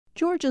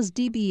Georgia's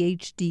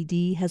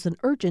DBHDD has an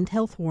urgent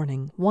health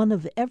warning. 1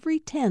 of every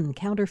 10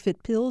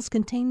 counterfeit pills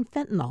contain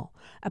fentanyl,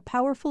 a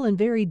powerful and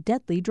very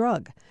deadly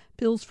drug.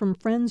 Pills from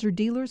friends or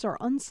dealers are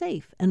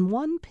unsafe, and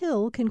 1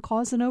 pill can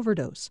cause an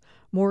overdose.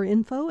 More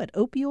info at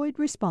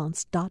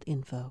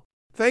opioidresponse.info.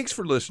 Thanks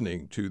for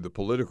listening to the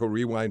Political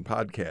Rewind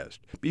podcast.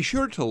 Be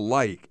sure to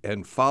like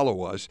and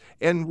follow us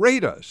and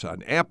rate us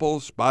on Apple,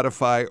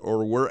 Spotify,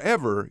 or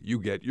wherever you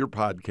get your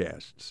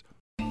podcasts.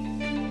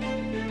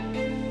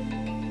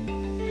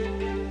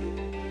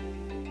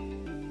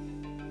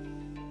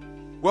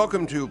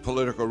 Welcome to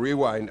Political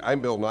Rewind. I'm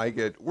Bill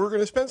Nygut. We're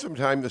going to spend some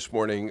time this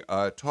morning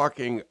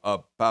talking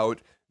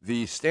about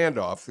the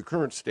standoff, the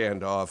current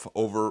standoff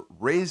over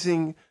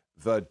raising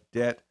the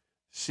debt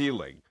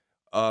ceiling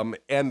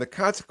and the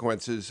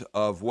consequences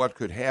of what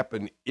could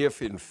happen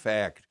if, in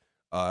fact,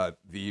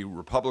 the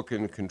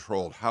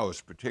Republican-controlled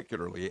House,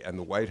 particularly, and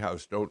the White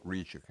House don't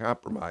reach a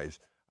compromise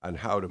on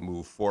how to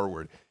move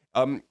forward.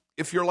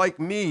 If you're like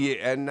me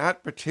and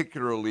not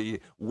particularly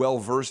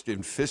well-versed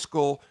in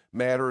fiscal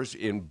matters,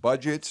 in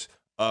budgets,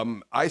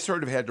 I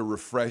sort of had to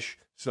refresh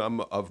some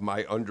of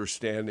my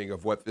understanding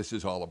of what this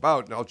is all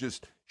about. And I'll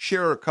just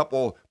share a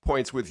couple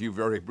points with you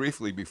very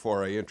briefly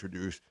before I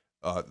introduce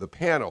the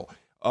panel.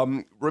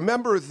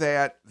 Remember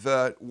that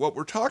what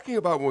we're talking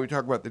about when we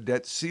talk about the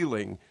debt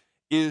ceiling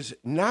is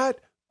not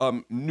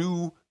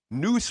new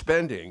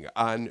spending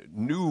on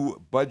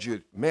new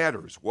budget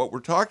matters. What we're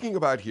talking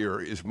about here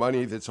is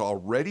money that's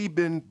already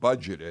been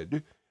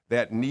budgeted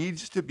that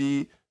needs to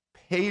be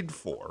paid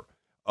for.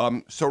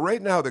 So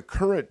right now, the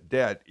current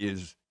debt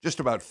is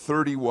just about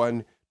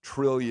 $31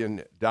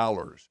 trillion.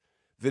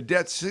 The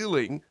debt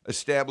ceiling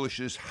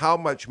establishes how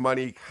much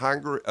money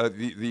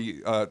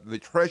the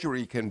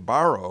Treasury can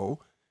borrow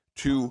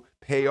to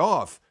pay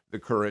off the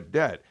current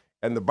debt.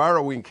 And the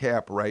borrowing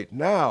cap right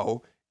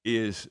now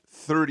is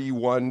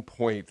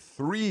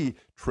 $31.3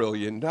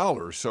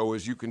 trillion. So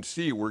as you can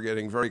see, we're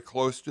getting very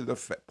close to the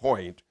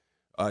point.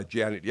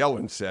 Janet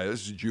Yellen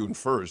says June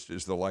 1st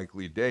is the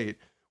likely date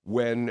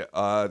when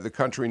the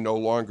country no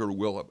longer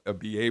will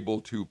be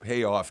able to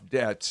pay off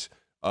debts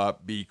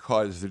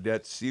because the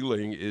debt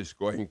ceiling is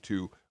going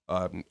to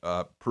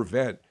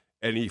prevent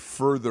any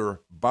further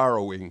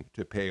borrowing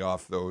to pay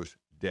off those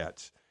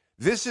debts.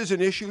 This is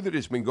an issue that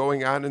has been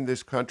going on in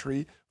this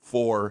country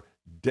for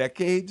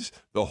decades.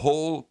 The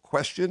whole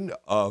question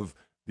of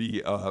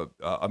the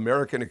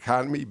American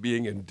economy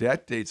being in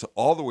debt dates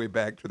all the way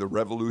back to the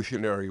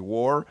Revolutionary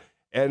War.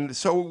 And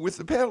so with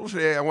the panel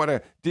today, I want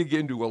to dig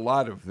into a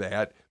lot of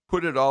that,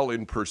 put it all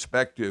in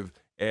perspective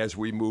as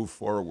we move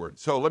forward.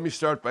 So let me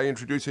start by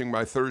introducing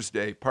my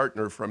Thursday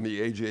partner from the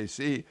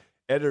AJC,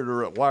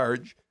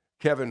 Editor-at-Large,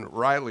 Kevin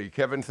Riley.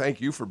 Kevin, thank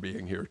you for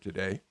being here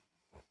today.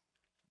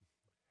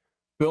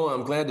 Bill,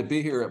 I'm glad to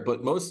be here,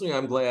 but mostly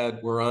I'm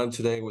glad we're on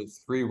today with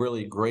 3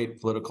 really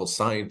great political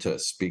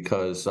scientists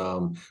because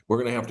we're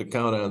going to have to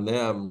count on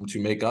them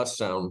to make us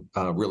sound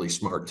really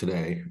smart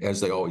today,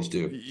 as they always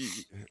do.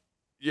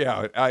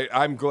 Yeah,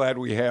 I'm glad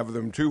we have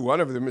them, too.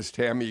 One of them is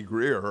Tammy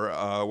Greer,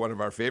 one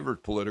of our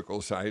favorite political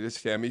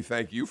scientists. Tammy,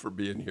 thank you for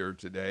being here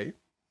today.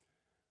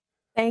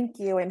 Thank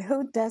you. And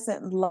who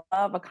doesn't love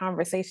a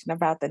conversation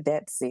about the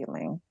debt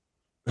ceiling?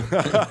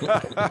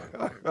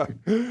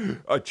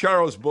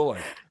 Charles Bullock,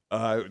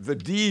 the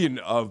dean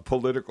of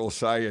political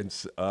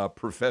science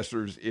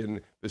professors in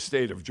the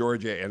state of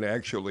Georgia and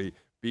actually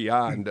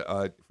beyond,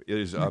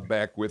 is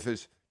back with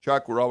us.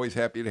 Chuck, we're always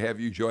happy to have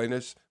you join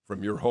us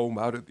from your home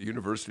out at the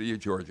University of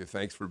Georgia.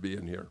 Thanks for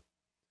being here.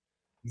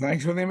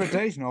 Thanks for the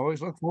invitation.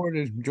 Always look forward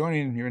to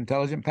joining your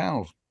intelligent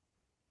panels.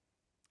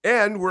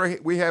 And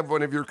we have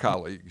one of your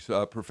colleagues,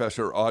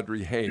 Professor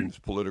Audrey Haynes,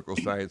 political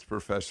science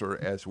professor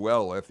as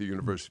well at the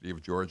University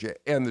of Georgia,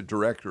 and the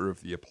director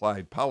of the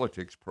Applied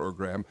Politics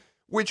program,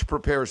 which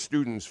prepares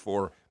students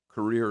for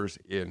careers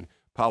in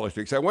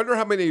politics. I wonder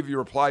how many of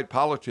your applied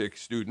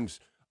politics students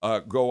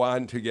go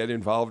on to get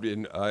involved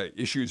in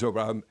issues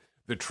around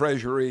the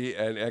Treasury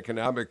and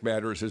economic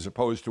matters as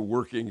opposed to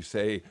working,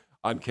 say,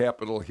 on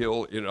Capitol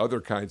Hill in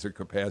other kinds of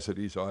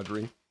capacities,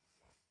 Audrey?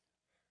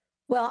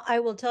 Well, I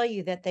will tell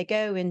you that they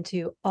go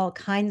into all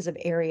kinds of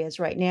areas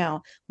right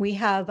now. We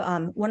have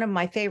one of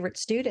my favorite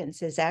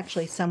students is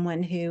actually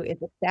someone who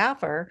is a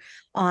staffer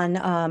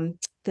on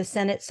the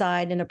Senate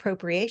side and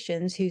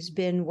appropriations who's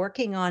been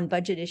working on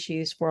budget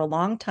issues for a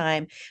long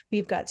time.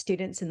 We've got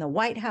students in the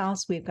White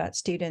House. We've got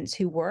students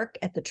who work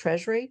at the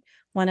Treasury.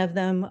 One of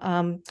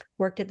them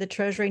worked at the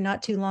Treasury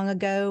not too long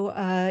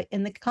ago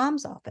in the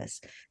comms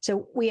office.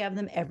 So we have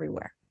them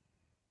everywhere.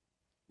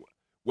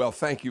 Well,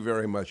 thank you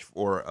very much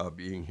for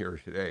being here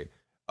today.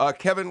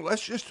 Kevin,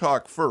 let's just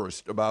talk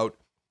first about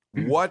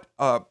what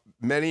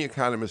many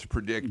economists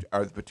predict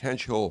are the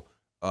potential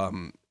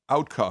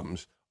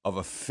outcomes of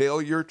a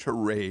failure to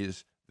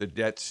raise the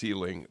debt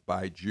ceiling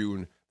by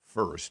June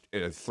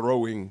 1st,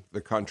 throwing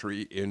the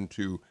country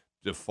into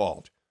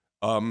default.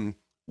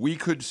 We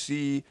could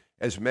see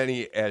as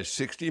many as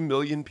 60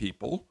 million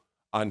people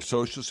on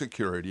Social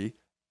Security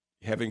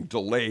having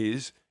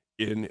delays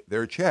in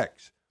their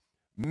checks.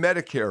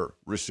 Medicare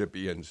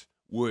recipients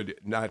would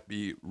not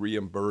be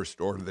reimbursed,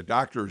 or the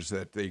doctors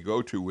that they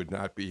go to would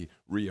not be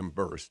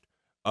reimbursed.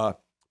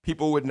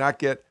 People would not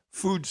get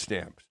food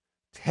stamps.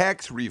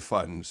 Tax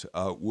refunds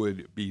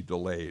would be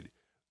delayed.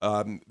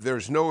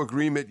 There's no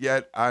agreement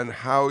yet on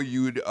how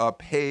you'd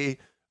pay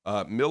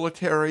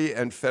military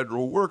and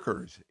federal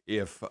workers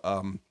if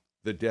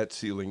the debt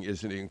ceiling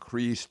isn't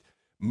increased.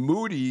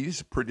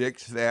 Moody's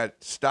predicts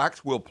that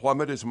stocks will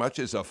plummet as much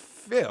as a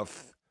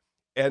fifth,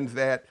 and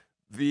that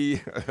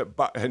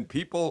and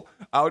people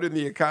out in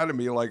the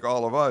economy, like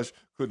all of us,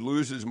 could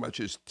lose as much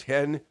as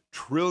 $10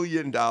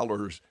 trillion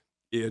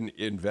in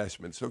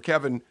investments. So,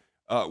 Kevin,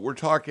 we're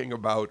talking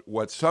about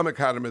what some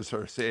economists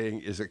are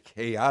saying is a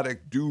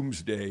chaotic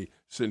doomsday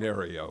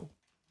scenario.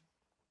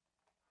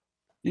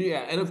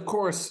 Yeah, and of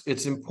course,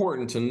 it's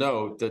important to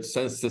note that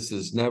since this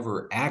has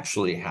never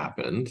actually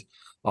happened,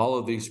 all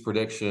of these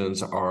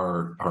predictions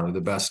are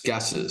the best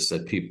guesses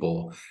that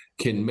people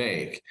can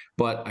make.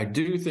 But I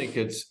do think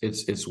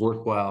it's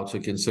worthwhile to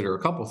consider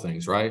a couple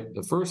things, right?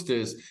 The first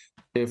is,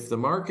 if the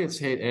markets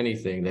hate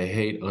anything, they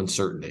hate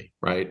uncertainty,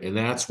 right? And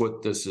that's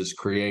what this is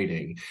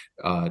creating.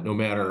 No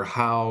matter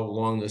how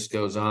long this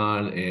goes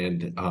on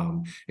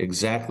and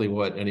exactly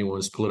what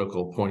anyone's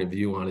political point of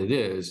view on it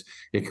is,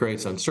 it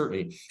creates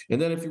uncertainty.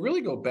 And then if you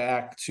really go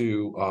back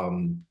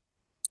to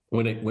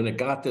when it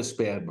got this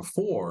bad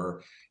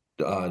before,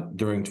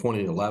 during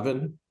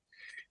 2011,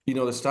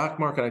 the stock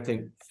market, I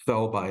think,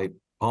 fell by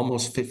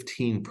almost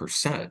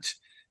 15%.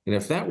 And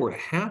if that were to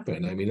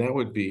happen, I mean, that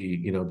would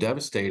be,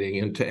 devastating.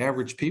 And to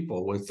average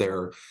people with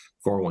their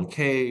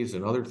 401ks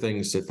and other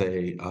things that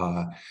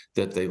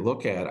they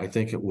look at, I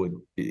think it would,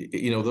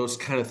 those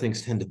kind of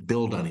things tend to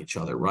build on each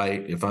other,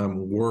 right? If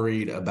I'm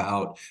worried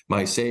about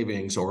my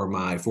savings or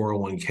my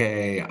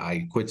 401k,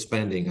 I quit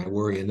spending, I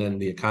worry, and then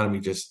the economy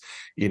just,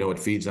 it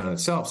feeds on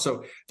itself.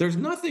 So there's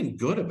nothing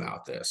good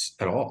about this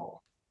at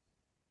all.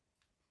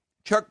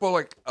 Chuck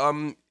Bullock,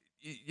 the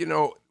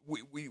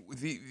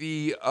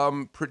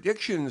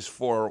predictions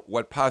for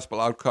what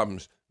possible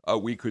outcomes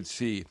we could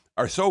see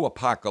are so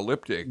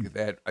apocalyptic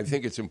that I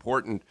think it's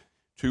important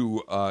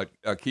to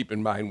keep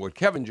in mind what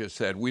Kevin just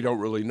said. We don't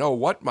really know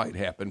what might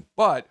happen,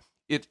 but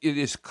it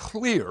is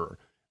clear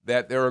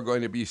that there are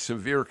going to be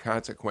severe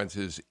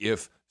consequences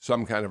if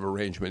some kind of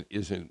arrangement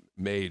isn't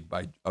made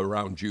by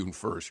around June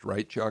 1st,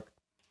 right, Chuck?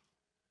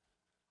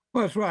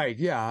 Well, that's right,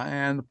 yeah.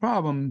 And the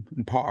problem,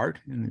 in part,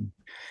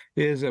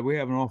 is that we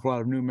have an awful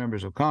lot of new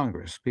members of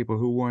Congress, people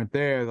who weren't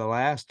there the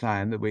last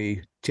time that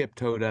we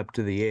tiptoed up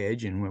to the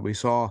edge and when we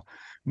saw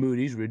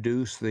Moody's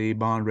reduce the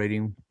bond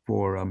rating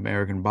for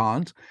American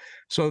bonds.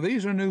 So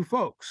these are new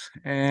folks,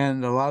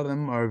 and a lot of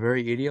them are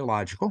very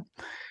ideological.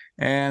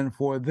 And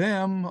for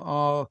them,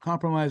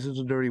 compromise is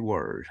a dirty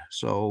word.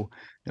 So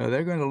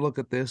they're going to look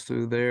at this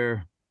through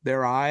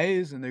their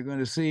eyes, and they're going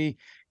to see,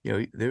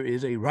 there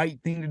is a right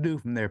thing to do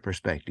from their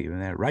perspective.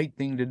 And that right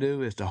thing to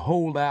do is to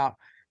hold out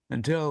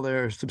until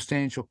there are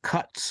substantial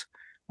cuts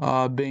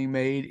being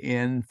made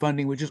in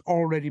funding, which has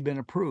already been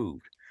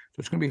approved. So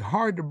it's going to be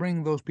hard to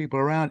bring those people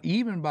around,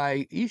 even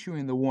by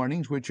issuing the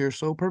warnings, which are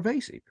so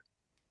pervasive.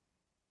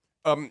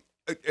 And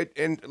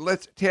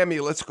Tammy,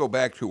 let's go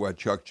back to what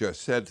Chuck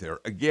just said there.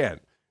 Again,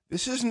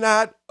 this is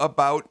not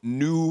about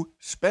new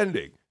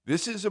spending.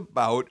 This is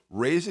about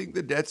raising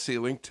the debt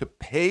ceiling to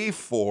pay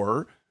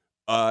for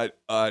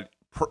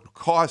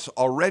costs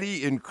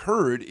already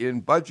incurred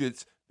in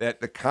budgets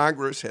that the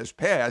Congress has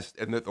passed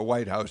and that the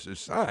White House has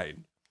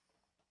signed.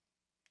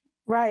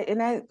 Right.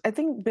 And I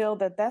think, Bill,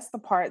 that's the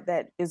part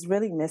that is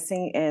really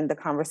missing in the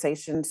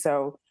conversation.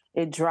 So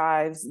it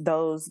drives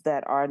those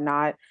that are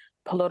not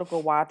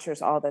political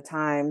watchers all the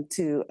time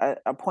to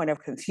a point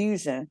of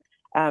confusion,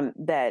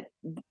 that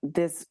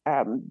this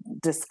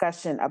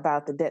discussion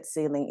about the debt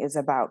ceiling is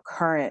about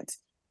current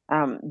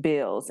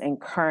bills and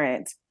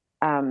current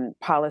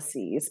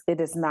policies.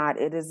 It is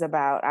not. It is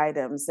about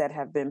items that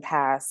have been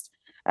passed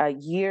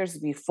years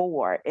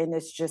before, and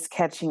it's just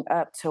catching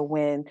up to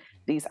when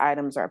these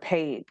items are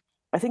paid.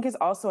 I think it's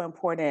also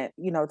important,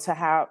 to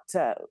have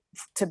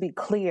to be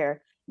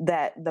clear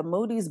that the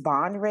Moody's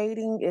bond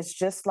rating is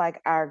just like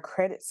our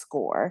credit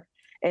score.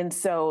 And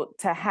so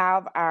to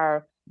have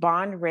our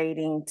bond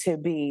rating to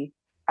be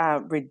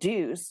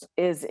reduced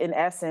is in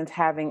essence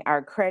having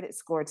our credit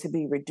score to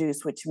be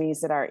reduced, which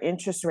means that our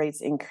interest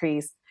rates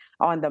increase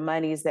on the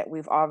monies that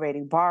we've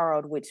already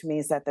borrowed, which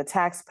means that the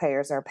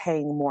taxpayers are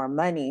paying more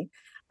money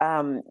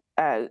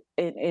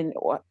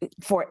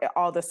for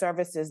all the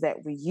services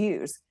that we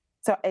use.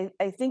 So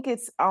I think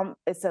it's a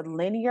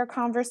linear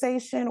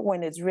conversation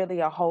when it's really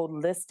a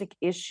holistic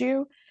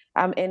issue,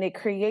 and it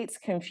creates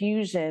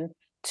confusion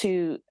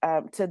to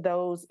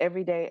those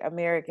everyday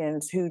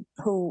Americans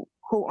who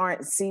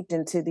aren't seeped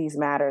into these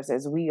matters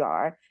as we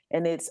are,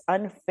 and it's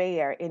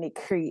unfair and it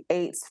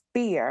creates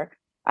fear,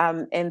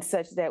 and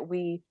such that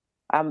we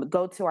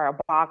go to our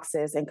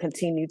boxes and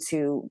continue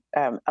to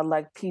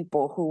elect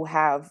people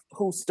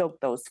who stoke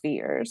those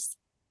fears.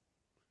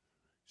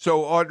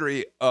 So,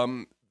 Audrey,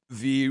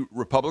 the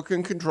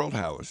Republican-controlled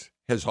House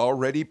has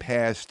already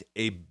passed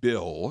a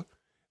bill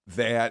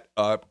that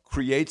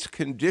creates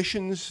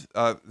conditions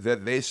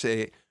that they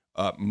say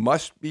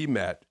must be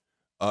met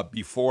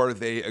before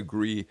they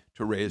agree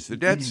to raise the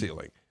debt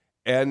ceiling.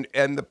 And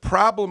the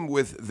problem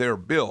with their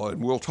bill,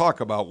 and we'll talk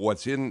about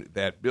what's in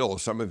that bill,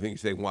 some of the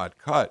things they want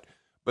cut,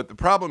 but the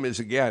problem is,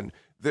 again,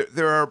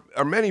 there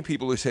are many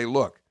people who say,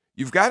 look,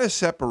 you've got to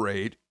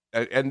separate,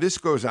 and this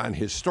goes on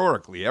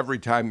historically every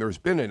time there's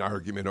been an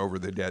argument over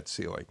the debt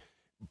ceiling.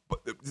 But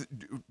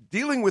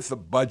dealing with the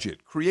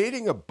budget,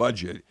 creating a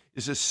budget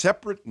is a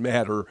separate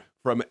matter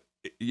from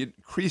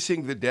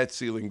increasing the debt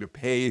ceiling to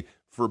pay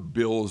for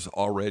bills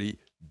already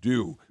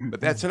due.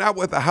 But that's not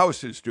what the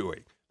House is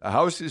doing. The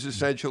House is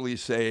essentially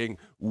saying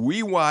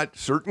we want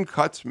certain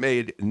cuts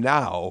made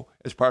now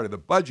as part of the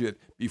budget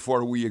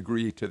before we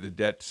agree to the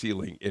debt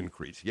ceiling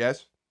increase.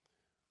 Yes?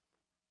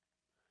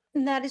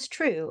 And that is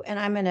true. And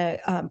I'm going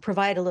to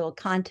provide a little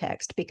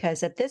context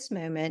because at this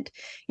moment,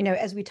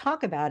 as we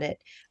talk about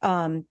it,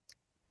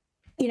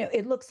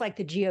 it looks like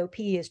the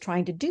GOP is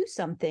trying to do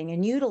something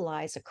and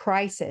utilize a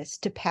crisis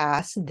to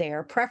pass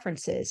their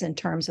preferences in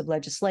terms of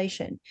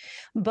legislation.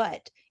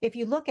 But if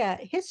you look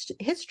at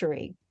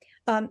history,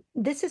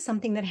 this is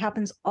something that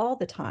happens all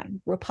the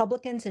time.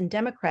 Republicans and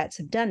Democrats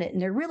have done it,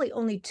 and there are really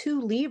only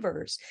two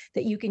levers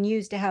that you can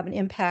use to have an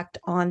impact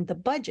on the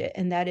budget,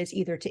 and that is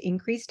either to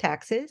increase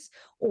taxes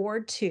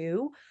or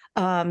to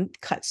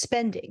cut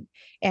spending.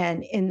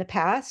 And in the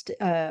past,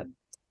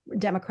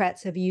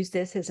 Democrats have used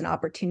this as an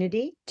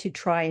opportunity to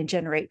try and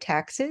generate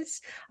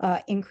taxes,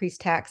 increase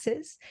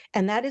taxes,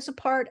 and that is a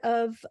part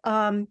of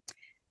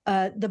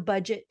the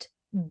budget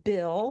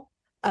bill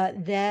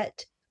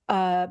that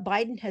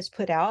Biden has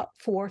put out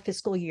for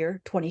fiscal year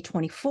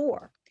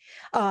 2024.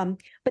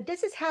 But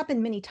this has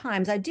happened many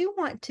times. I do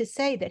want to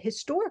say that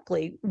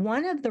historically,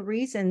 one of the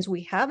reasons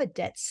we have a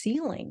debt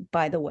ceiling,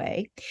 by the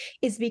way,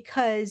 is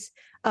because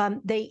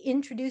they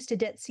introduced a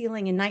debt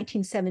ceiling in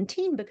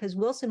 1917 because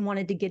Wilson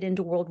wanted to get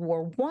into World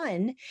War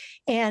I.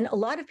 And a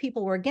lot of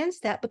people were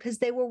against that because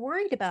they were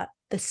worried about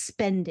the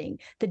spending.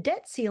 The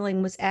debt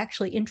ceiling was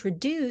actually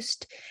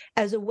introduced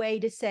as a way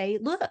to say,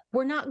 look,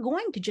 we're not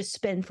going to just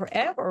spend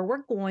forever.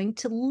 We're going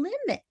to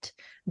limit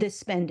this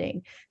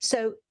spending.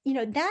 So,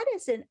 that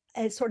is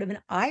a sort of an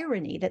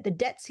irony that the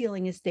debt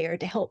ceiling is there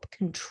to help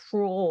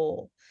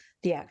control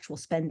the actual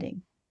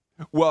spending.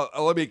 Well,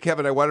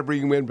 Kevin, I want to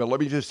bring you in, but let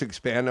me just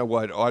expand on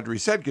what Audrey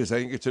said, because I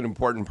think it's an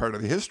important part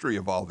of the history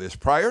of all this.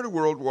 Prior to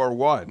World War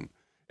I,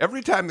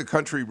 every time the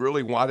country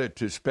really wanted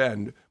to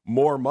spend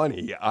more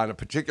money on a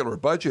particular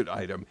budget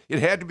item, it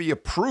had to be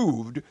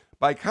approved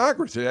by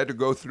Congress. It had to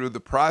go through the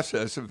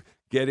process of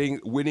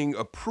winning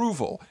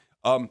approval.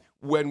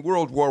 When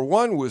World War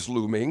I was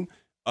looming,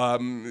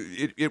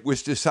 it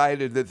was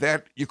decided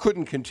that you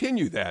couldn't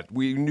continue that.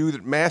 We knew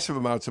that massive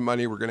amounts of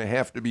money were going to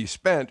have to be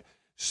spent.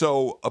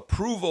 So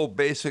approval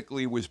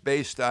basically was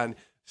based on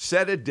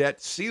set a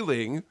debt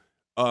ceiling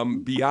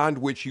beyond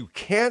which you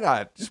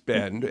cannot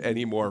spend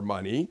any more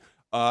money,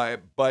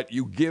 but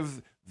you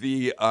give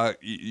the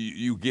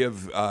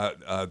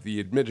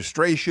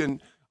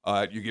administration,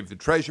 you give the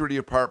Treasury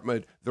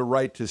Department the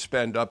right to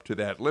spend up to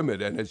that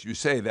limit. And as you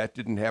say, that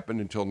didn't happen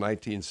until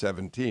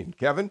 1917.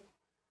 Kevin?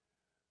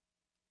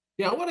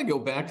 Yeah, I want to go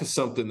back to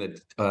something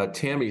that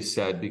Tammy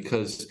said,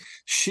 because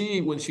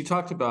when she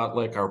talked about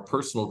like our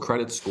personal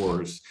credit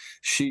scores,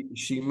 she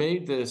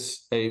made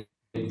this a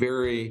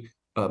very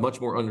much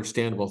more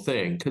understandable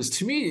thing. Because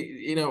to me,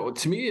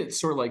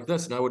 it's sort of like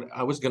this. And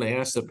I was going to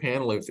ask the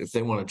panel if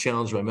they want to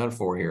challenge my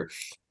metaphor here.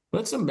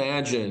 Let's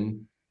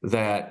imagine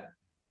that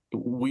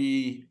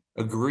we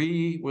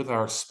agree with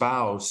our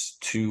spouse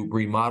to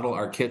remodel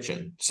our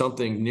kitchen,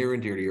 something near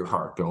and dear to your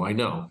heart, Bill, I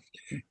know.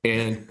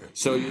 And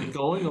so you're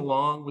going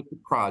along with the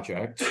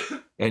project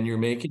and you're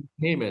making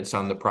payments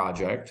on the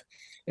project,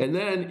 and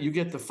then you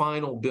get the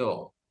final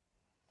bill.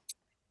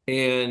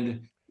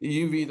 And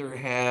you've either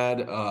had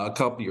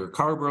your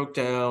car broke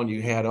down,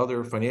 you had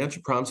other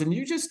financial problems, and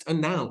you just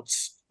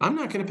announce, I'm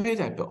not going to pay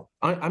that bill.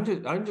 I'm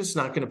just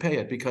not going to pay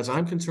it because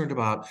I'm concerned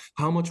about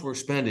how much we're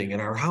spending in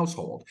our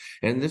household.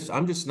 And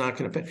I'm just not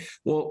going to pay.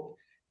 Well,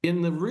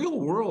 in the real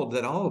world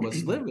that all of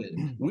us live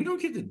in, we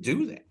don't get to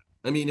do that.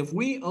 I mean, if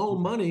we owe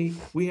money,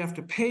 we have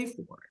to pay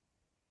for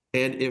it.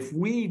 And if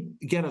we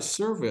get a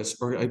service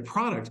or a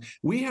product,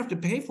 we have to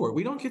pay for it.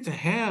 We don't get to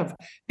have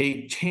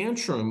a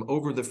tantrum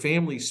over the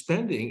family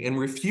spending and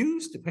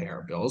refuse to pay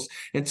our bills.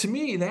 And to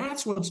me,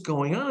 that's what's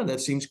going on.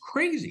 That seems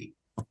crazy.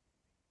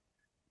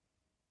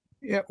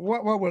 Yeah,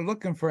 what we're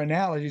looking for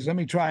analogies, let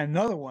me try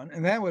another one,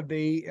 and that would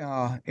be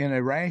in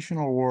a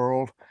rational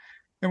world.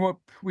 And what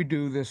we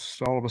do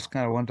this, all of us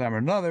kind of one time or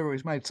another, we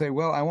might say,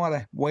 well, I want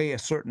to weigh a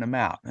certain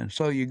amount. And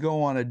so you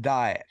go on a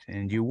diet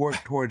and you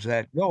work towards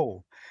that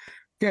goal.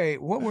 Okay,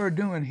 what we're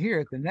doing here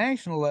at the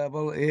national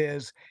level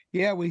is,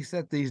 yeah, we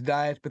set these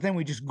diets, but then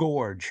we just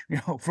gorge,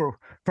 for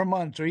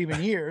months or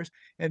even years.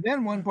 And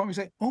then one point we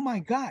say, oh my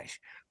gosh,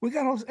 we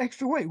got all this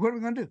extra weight. What are we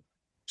going to do?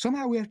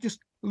 Somehow we have to just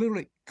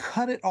literally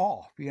cut it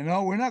off.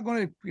 We're not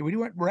going to, we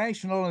went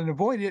rational and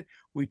avoid it.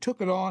 We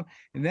took it on,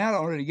 and now in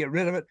order to get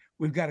rid of it,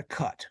 we've got to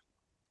cut.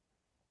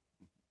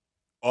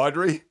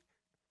 Audrey?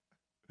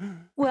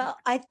 Well,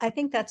 I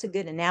think that's a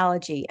good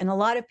analogy. And a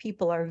lot of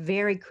people are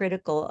very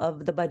critical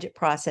of the budget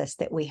process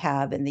that we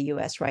have in the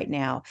US right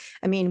now.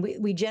 I mean,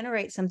 we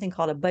generate something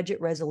called a budget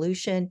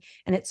resolution,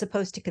 and it's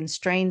supposed to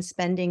constrain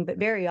spending, but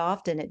very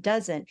often it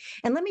doesn't.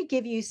 And let me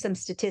give you some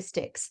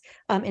statistics.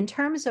 In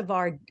terms of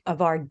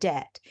our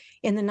debt,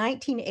 in the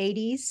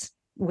 1980s,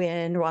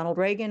 when Ronald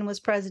Reagan was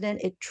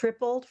president, it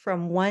tripled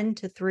from 1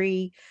 to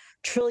 3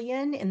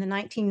 trillion. In the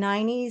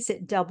 1990s,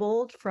 it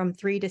doubled from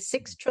 3 to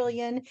 6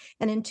 trillion.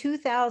 And in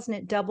 2000,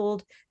 it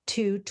doubled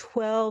to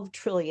 12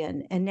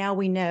 trillion. And now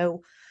we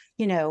know,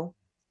 you know,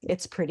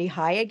 it's pretty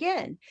high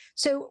again.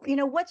 So,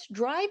 what's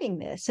driving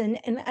this? And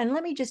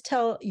let me just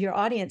tell your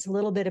audience a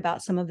little bit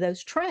about some of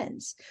those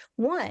trends.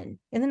 One,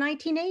 in the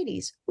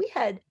 1980s, we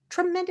had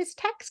tremendous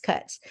tax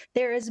cuts.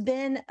 There has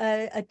been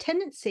a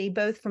tendency,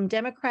 both from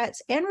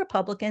Democrats and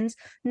Republicans,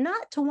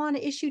 not to want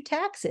to issue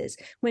taxes.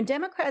 When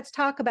Democrats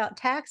talk about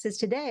taxes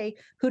today,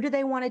 who do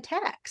they want to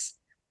tax?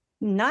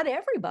 Not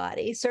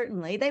everybody,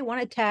 certainly. They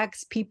want to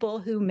tax people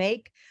who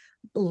make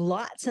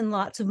lots and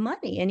lots of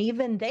money, and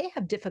even they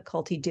have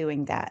difficulty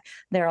doing that.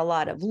 There are a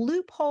lot of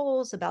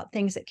loopholes about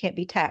things that can't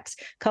be taxed.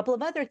 A couple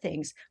of other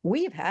things.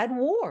 We've had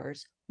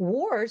wars.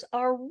 Wars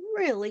are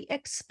really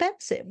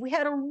expensive. We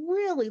had a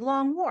really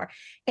long war.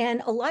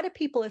 And a lot of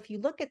people, if you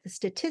look at the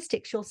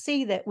statistics, you'll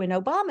see that when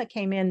Obama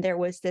came in, there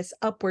was this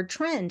upward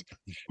trend.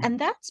 And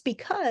that's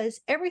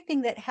because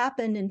everything that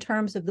happened in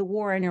terms of the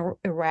war in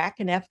Iraq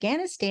and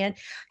Afghanistan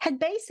had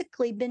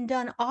basically been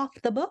done off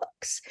the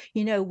books,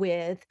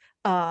 with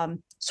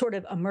sort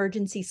of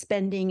emergency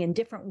spending and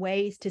different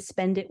ways to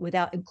spend it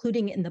without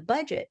including it in the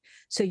budget.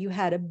 So you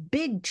had a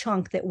big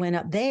chunk that went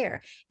up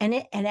there. And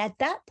at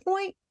that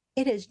point,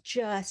 it has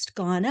just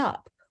gone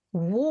up.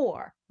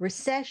 War,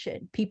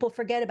 recession. People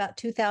forget about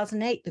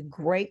 2008, the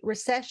Great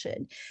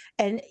Recession.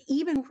 And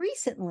even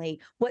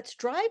recently, what's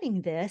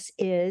driving this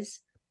is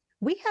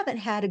we haven't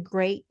had a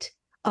great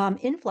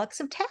influx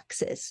of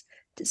taxes.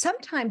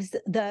 Sometimes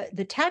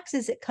the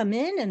taxes that come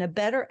in a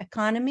better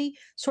economy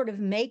sort of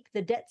make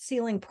the debt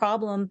ceiling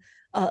problem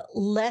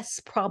less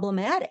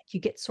problematic.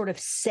 You get sort of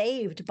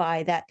saved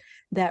by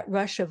that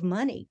rush of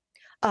money.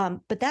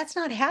 But that's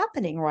not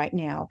happening right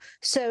now.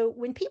 So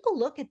when people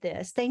look at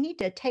this, they need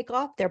to take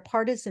off their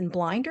partisan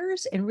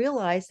blinders and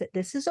realize that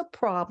this is a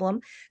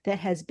problem that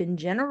has been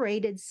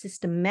generated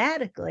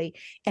systematically,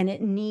 and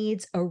it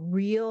needs a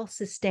real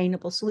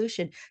sustainable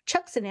solution.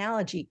 Chuck's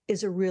analogy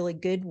is a really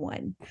good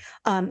one.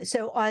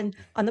 So on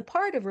the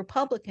part of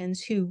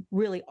Republicans who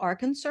really are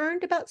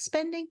concerned about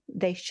spending,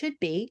 they should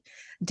be.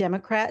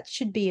 Democrats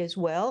should be as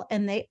well,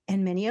 and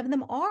many of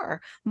them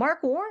are.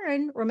 Mark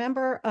Warren,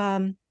 remember,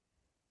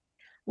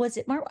 was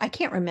it Mark? I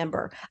can't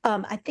remember.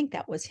 I think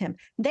that was him.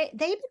 They've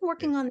been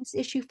working on this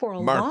issue for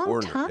a Mark long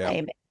Warner,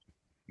 time.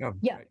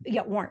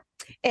 Yeah, Warren.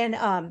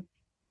 And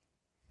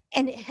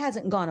it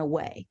hasn't gone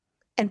away.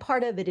 And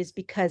part of it is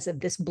because of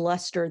this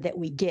bluster that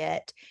we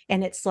get.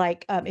 And it's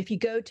like, if you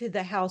go to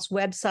the House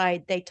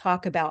website, they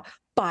talk about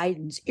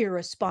Biden's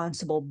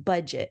irresponsible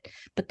budget,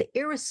 but the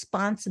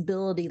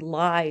irresponsibility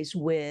lies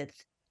with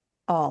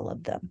all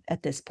of them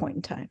at this point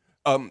in time.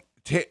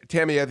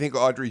 Tammy, I think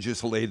Audrey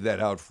just laid that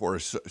out for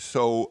us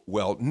so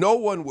well. No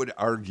one would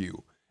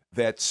argue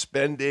that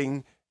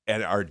spending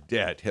and our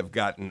debt have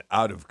gotten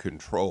out of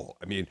control.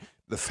 I mean,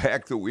 the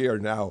fact that we are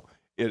now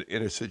in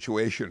a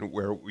situation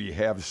where we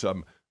have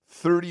some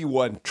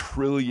 $31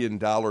 trillion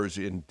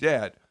in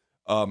debt,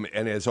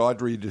 and as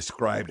Audrey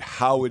described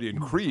how it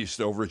increased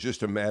over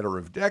just a matter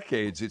of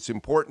decades, it's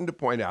important to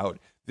point out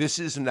this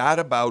is not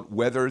about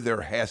whether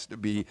there has to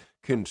be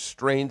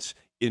constraints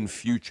in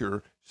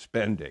future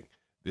spending.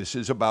 This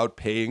is about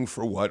paying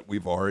for what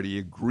we've already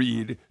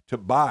agreed to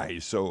buy,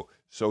 so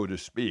to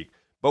speak.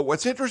 But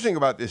what's interesting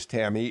about this,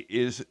 Tammy,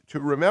 is to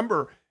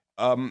remember,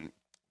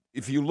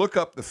 if you look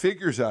up the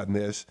figures on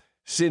this,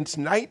 since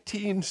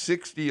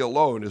 1960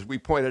 alone, as we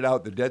pointed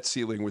out, the debt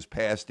ceiling was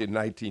passed in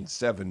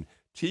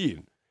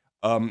 1917.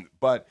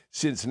 But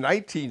since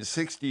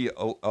 1960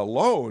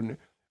 alone,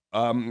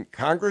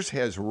 Congress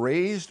has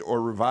raised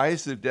or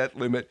revised the debt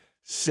limit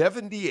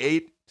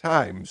 78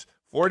 times,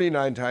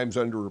 49 times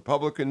under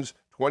Republicans,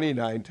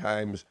 29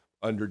 times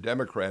under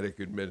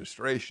Democratic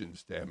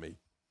administrations, Tammy.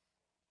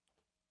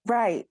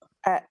 Right.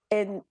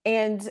 And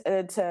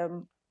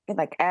to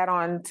like add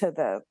on to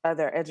the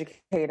other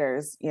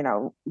educators,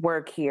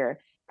 work here.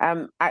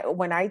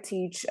 When I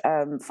teach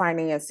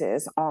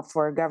finances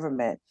for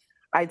government,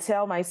 I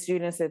tell my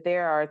students that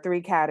there are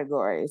 3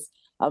 categories: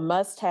 a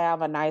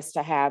must-have, a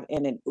nice-to-have,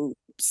 and an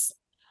oops.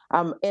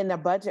 In the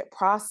budget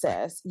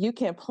process, you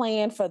can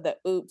plan for the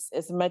oops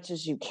as much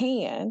as you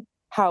can.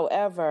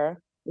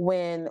 However,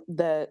 when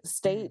the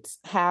states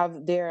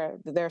have their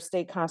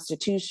state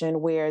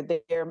constitution where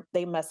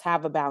they must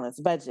have a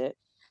balanced budget,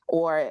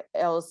 or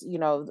else,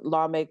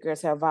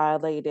 lawmakers have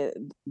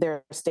violated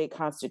their state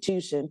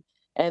constitution,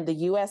 and the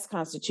U.S.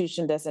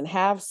 Constitution doesn't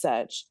have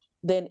such,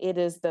 then it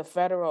is the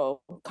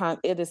federal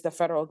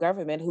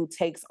government who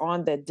takes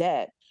on the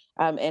debt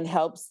and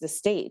helps the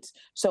state.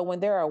 So when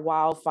there are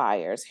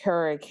wildfires,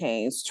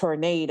 hurricanes,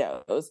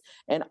 tornadoes,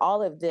 and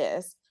all of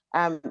this,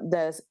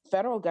 the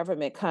federal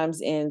government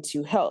comes in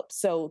to help.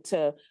 So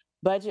to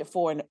budget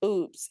for an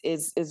oops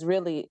is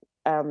really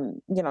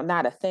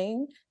not a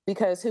thing,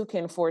 because who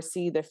can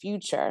foresee the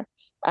future?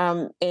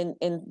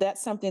 And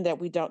that's something that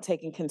we don't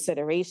take in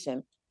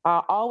consideration.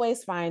 I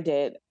always find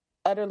it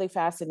utterly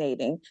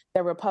fascinating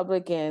that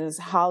Republicans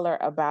holler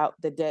about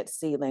the debt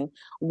ceiling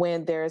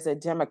when there's a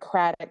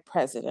Democratic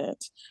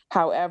president.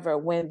 However,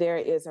 when there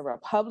is a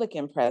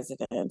Republican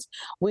president,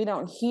 we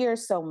don't hear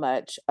so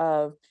much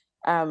of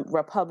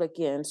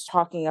Republicans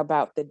talking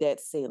about the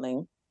debt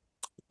ceiling.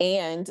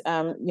 And,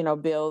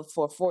 Bill,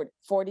 for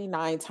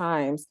 49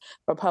 times,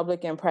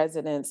 Republican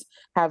presidents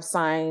have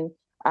signed,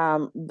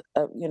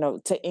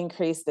 to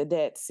increase the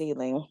debt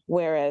ceiling,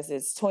 whereas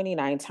it's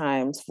 29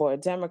 times for a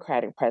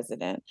Democratic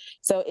president.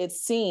 So it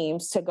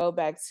seems, to go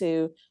back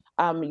to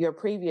your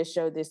previous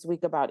show this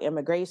week about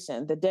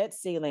immigration, the debt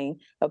ceiling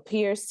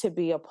appears to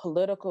be a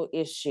political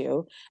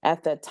issue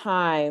at the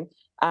time,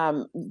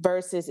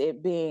 versus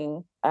it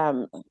being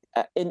an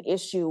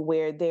issue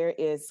where there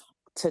is,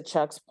 to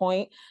Chuck's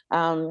point,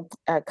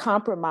 a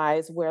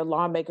compromise where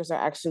lawmakers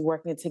are actually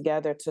working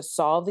together to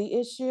solve the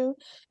issue.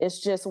 It's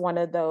just one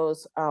of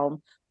those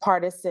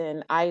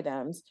partisan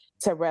items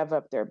to rev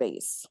up their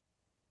base.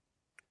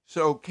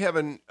 So,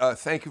 Kevin,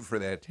 thank you for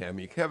that,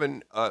 Tammy.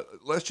 Kevin,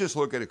 let's just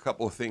look at a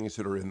couple of things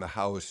that are in the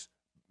House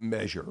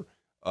measure,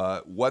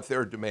 what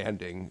they're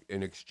demanding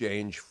in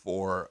exchange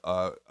for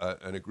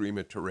an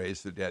agreement to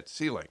raise the debt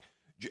ceiling.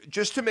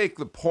 Just to make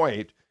the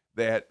point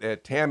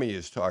that Tammy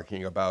is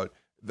talking about,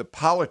 the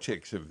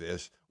politics of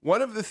this, one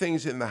of the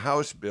things in the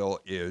House bill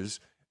is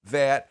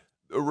that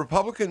the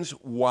Republicans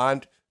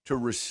want to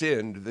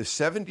rescind the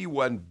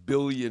 $71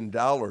 billion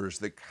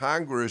that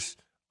Congress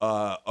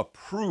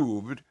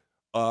approved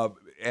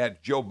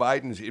at Joe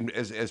Biden's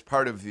as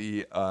part of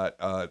the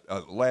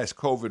last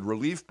COVID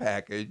relief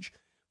package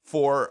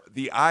for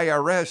the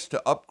IRS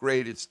to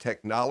upgrade its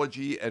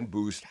technology and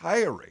boost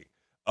hiring.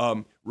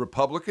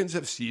 Republicans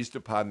have seized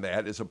upon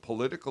that as a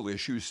political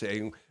issue,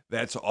 saying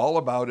that's all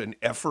about an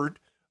effort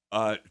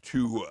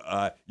to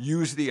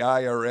use the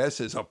IRS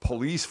as a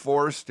police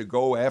force to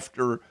go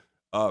after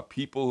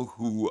people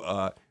who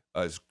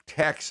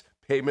tax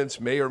payments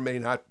may or may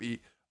not be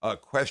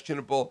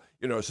questionable.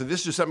 So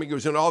this is something that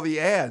was in all the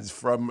ads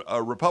from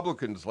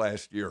Republicans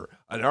last year,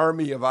 an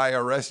army of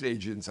IRS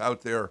agents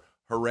out there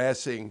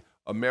harassing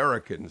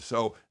Americans.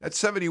 So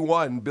that's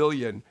 $71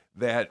 billion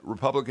that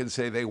Republicans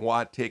say they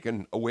want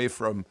taken away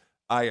from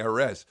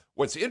IRS.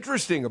 What's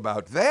interesting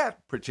about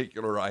that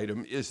particular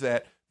item is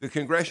that the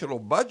Congressional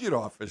Budget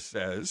Office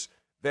says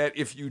that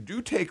if you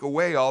do take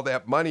away all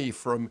that money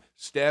from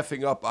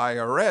staffing up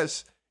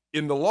IRS,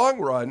 in the long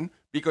run,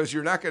 because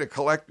you're not going to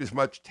collect as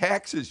much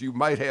tax as you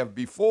might have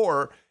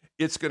before,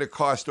 it's going to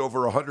cost over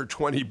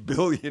 $120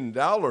 billion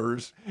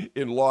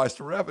in lost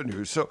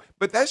revenue. So,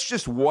 but that's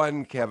just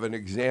one, Kevin,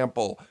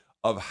 example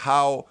of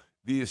how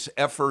this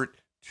effort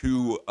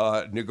to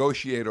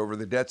negotiate over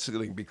the debt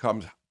ceiling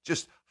becomes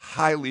just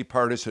highly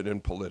partisan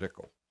and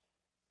political.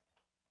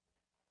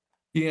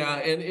 Yeah,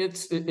 and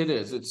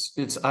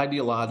it's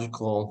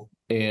ideological,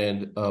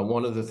 and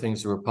one of the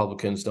things the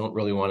Republicans don't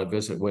really want to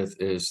visit with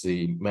is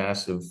the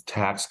massive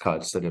tax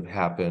cuts that have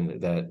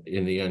happened that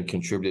in the end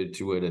contributed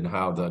to it, and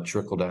how the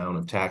trickle down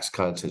of tax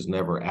cuts has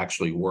never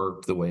actually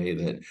worked the way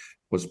that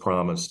was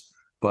promised.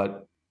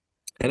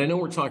 And I know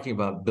we're talking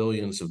about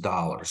billions of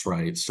dollars,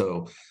 right?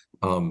 So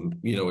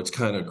it's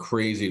kind of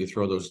crazy to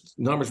throw those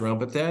numbers around,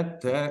 but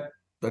that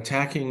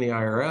attacking the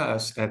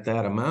IRS at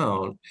that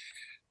amount,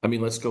 I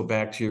mean, let's go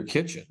back to your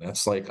kitchen.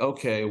 That's like,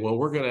 okay, well,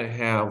 we're going to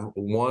have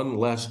one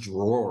less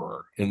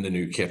drawer in the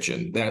new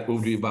kitchen. That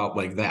would be about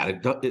like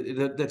that.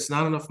 That's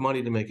not enough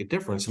money to make a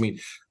difference. I mean,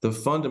 the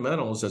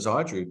fundamentals, as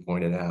Audrey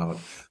pointed out,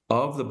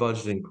 of the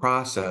budgeting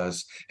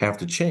process have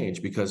to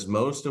change, because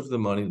most of the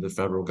money the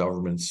federal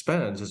government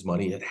spends is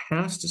money it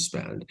has to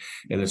spend,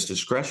 and its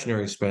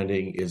discretionary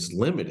spending is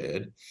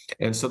limited.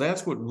 And so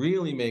that's what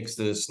really makes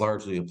this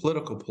largely a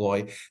political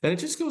ploy. And it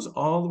just goes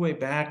all the way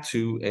back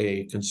to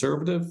a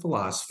conservative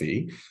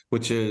philosophy,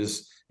 which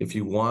is, if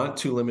you want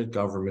to limit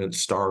government,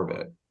 starve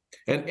it.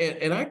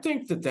 And I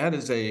think that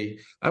is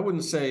I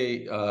wouldn't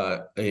say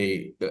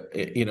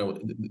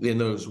in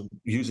those,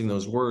 using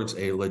those words,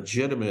 a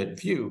legitimate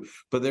view,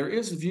 but there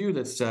is a view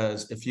that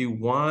says if you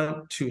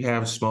want to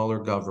have smaller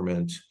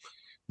government,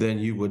 then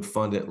you would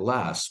fund it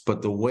less.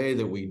 But the way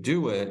that we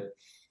do it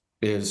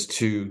is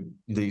to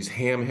these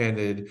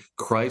ham-handed,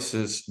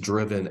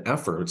 crisis-driven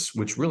efforts,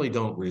 which really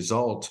don't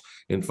result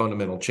in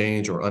fundamental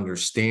change or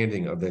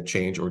understanding of that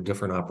change or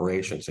different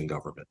operations in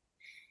government.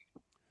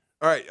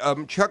 All right,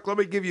 Chuck, let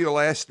me give you a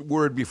last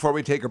word before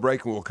we take a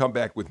break, and we'll come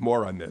back with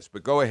more on this.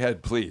 But go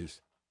ahead,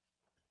 please.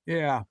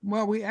 Yeah,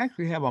 well, we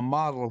actually have a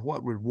model of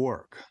what would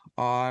work.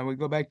 We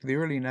go back to the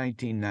early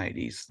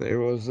 1990s. There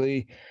was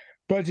the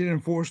Budget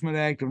Enforcement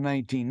Act of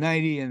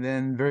 1990, and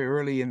then very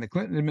early in the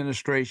Clinton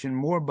administration,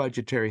 more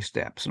budgetary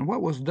steps. And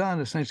what was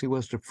done essentially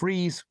was to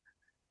freeze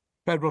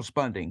federal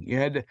spending.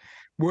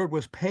 Word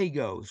was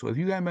pay-go. So if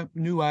you got a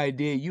new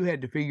idea, you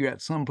had to figure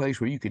out some place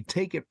where you could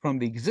take it from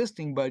the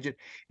existing budget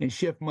and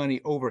shift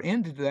money over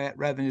into that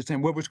rather than just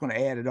saying, well, we're just going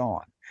to add it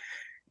on.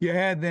 You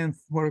had then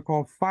what are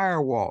called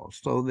firewalls,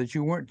 so that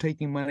you weren't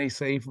taking money,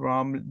 say,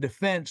 from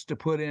defense to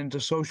put into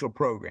social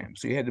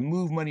programs. So you had to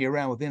move money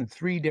around within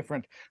 3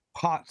 different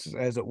pots,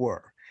 as it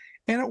were.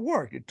 And it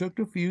worked. It took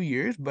a few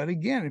years, but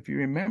again, if you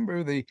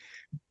remember,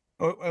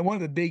 one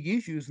of the big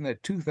issues in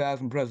that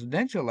 2000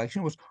 presidential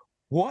election was,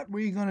 what were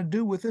you going to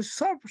do with this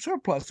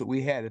surplus that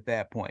we had at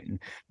that point?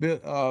 And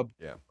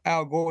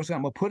Al Gore said,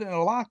 I'm going to put it in a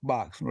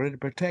lockbox in order to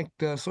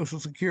protect Social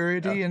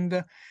Security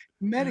and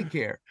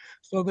Medicare.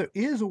 So there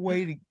is a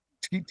way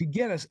to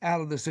get us out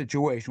of the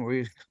situation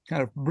where we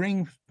kind of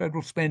bring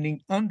federal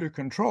spending under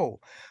control.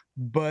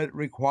 But it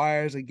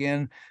requires,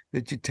 again,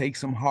 that you take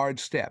some hard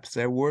steps.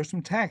 There were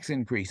some tax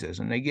increases.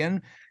 And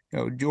again,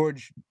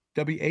 George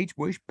W.H.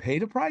 Bush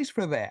paid a price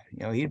for that.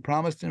 He had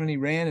promised when he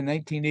ran in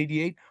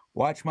 1988,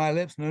 watch my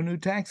lips, no new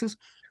taxes.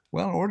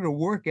 Well, in order to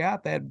work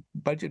out that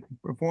Budget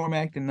Reform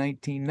Act in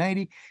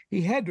 1990,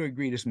 he had to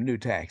agree to some new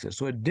taxes.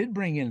 So it did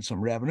bring in some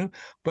revenue,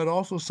 but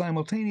also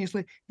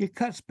simultaneously, you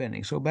cut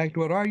spending. So back to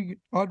what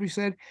Audrey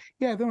said,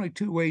 there are only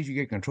 2 ways you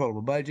get control of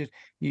a budget.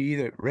 You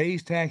either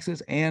raise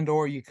taxes and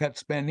or you cut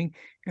spending.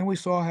 And we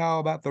saw how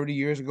about 30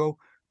 years ago,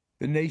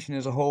 the nation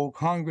as a whole,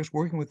 Congress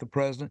working with the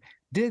president,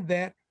 did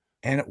that,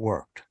 and it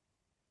worked.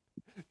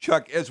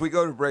 Chuck, as we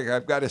go to break,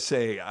 I've got to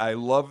say, I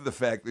love the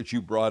fact that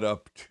you brought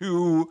up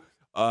 2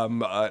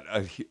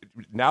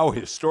 now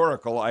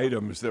historical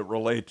items that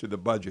relate to the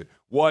budget.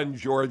 One,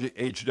 George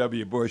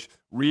H.W. Bush,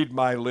 read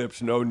my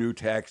lips, no new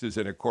taxes.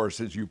 And of course,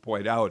 as you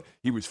point out,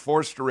 he was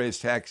forced to raise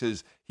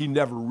taxes. He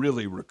never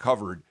really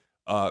recovered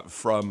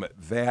from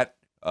that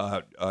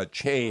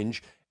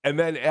change. And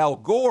then Al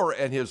Gore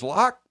and his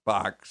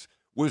lockbox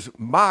was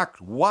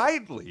mocked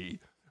widely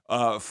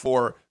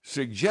for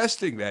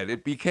suggesting that.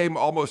 It became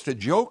almost a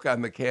joke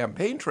on the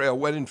campaign trail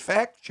when, in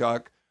fact,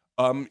 Chuck,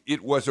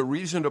 it was a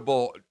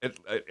reasonable,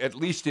 at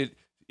least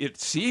it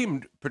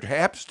seemed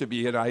perhaps to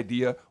be an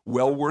idea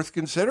well worth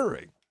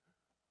considering.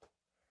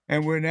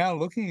 And we're now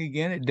looking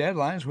again at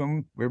deadlines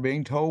when we're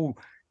being told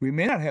we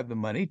may not have the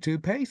money to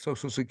pay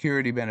Social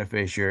Security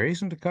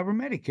beneficiaries and to cover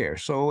Medicare.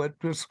 So it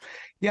was,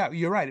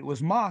 you're right, it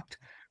was mocked.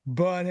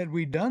 But had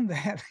we done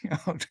that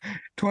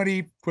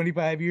 20,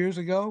 25 years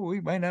ago, we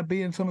might not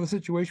be in some of the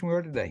situation we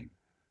are today.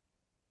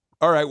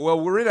 All right. Well,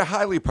 we're in a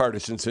highly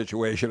partisan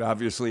situation,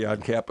 obviously,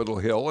 on Capitol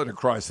Hill and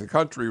across the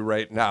country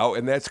right now,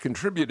 and that's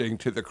contributing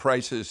to the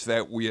crisis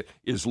that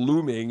is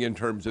looming in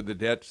terms of the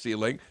debt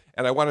ceiling.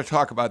 And I want to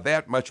talk about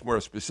that much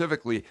more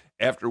specifically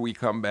after we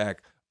come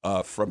back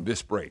from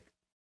this break.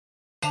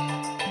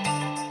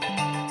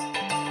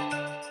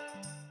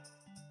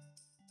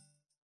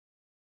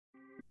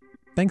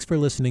 Thanks for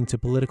listening to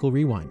Political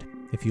Rewind.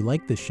 If you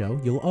like this show,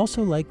 you'll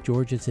also like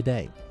Georgia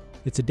Today.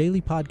 It's a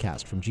daily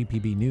podcast from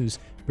GPB News,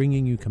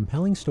 bringing you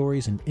compelling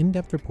stories and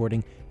in-depth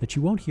reporting that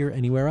you won't hear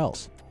anywhere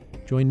else.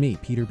 Join me,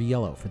 Peter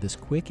Biello, for this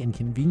quick and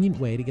convenient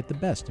way to get the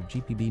best of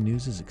GPB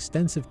News'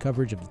 extensive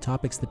coverage of the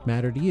topics that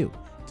matter to you,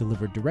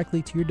 delivered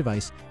directly to your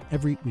device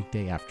every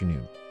weekday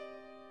afternoon.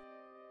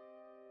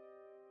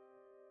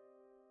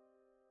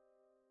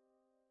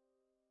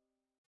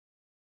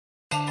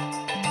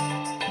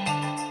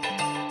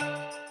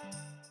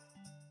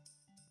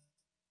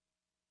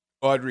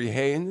 Audrey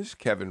Haynes,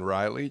 Kevin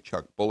Riley,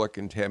 Chuck Bullock,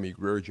 and Tammy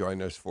Greer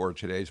join us for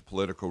today's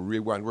Political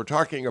Rewind. We're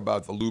talking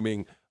about the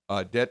looming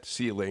debt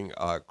ceiling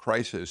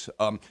crisis.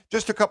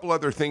 Just a couple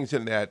other things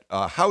in that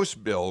House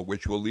bill,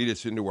 which will lead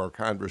us into our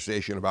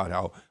conversation about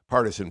how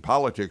partisan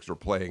politics are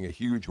playing a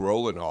huge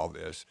role in all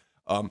this.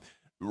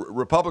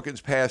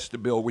 Republicans passed a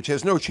bill which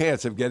has no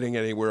chance of getting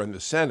anywhere in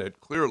the Senate,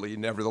 clearly.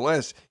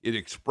 Nevertheless, it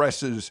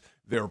expresses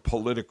their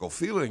political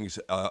feelings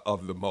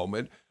of the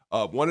moment.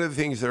 One of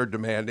the things they're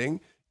demanding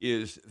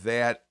is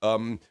that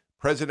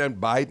President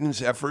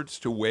Biden's efforts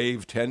to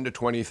waive $10,000 to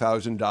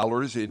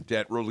 $20,000 in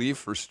debt relief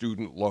for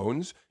student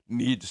loans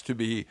needs to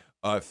be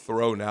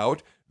thrown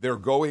out. They're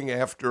going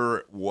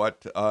after what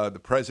the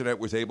president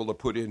was able to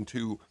put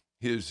into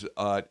his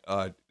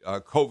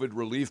COVID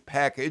relief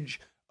package,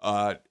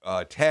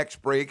 tax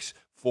breaks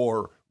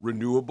for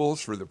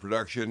renewables, for the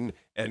production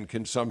and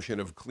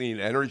consumption of clean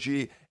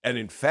energy. And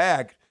in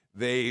fact,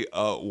 they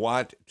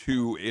want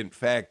to,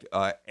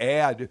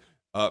 add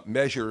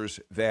measures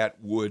that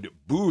would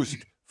boost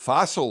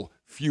fossil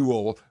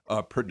fuel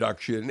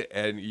production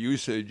and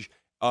usage.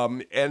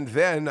 And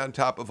then on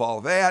top of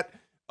all that,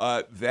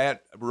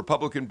 that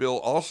Republican bill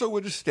also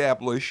would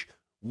establish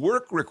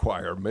work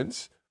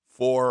requirements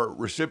for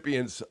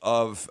recipients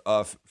of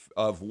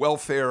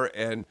welfare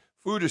and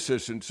food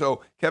assistance.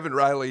 So, Kevin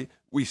Riley,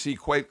 we see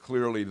quite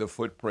clearly the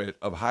footprint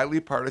of highly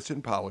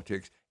partisan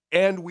politics.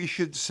 And we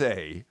should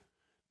say,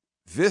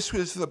 this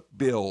was the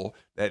bill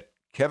that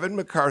Kevin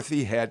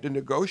McCarthy had to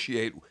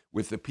negotiate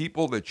with the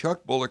people that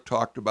Chuck Bullock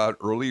talked about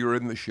earlier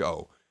in the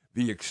show,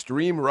 the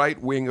extreme right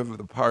wing of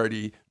the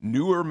party,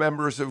 newer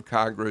members of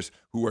Congress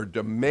who are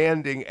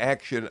demanding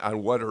action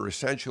on what are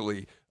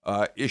essentially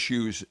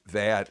issues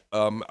that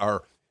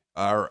are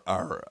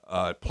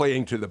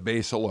playing to the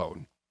base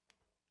alone.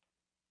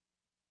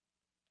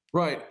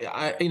 Right.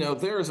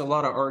 There is a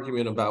lot of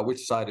argument about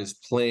which side is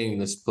playing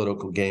this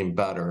political game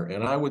better.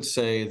 And I would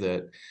say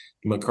that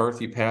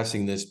McCarthy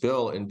passing this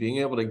bill and being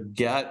able to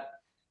get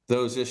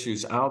those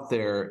issues out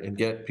there and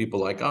get people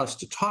like us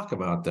to talk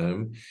about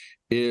them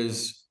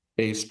is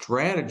a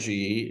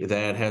strategy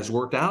that has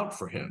worked out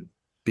for him,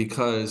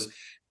 because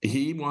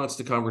he wants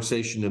the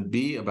conversation to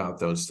be about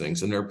those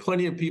things. And there are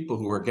plenty of people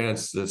who are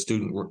against the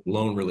student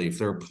loan relief.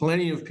 There are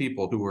plenty of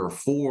people who are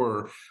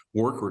for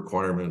work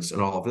requirements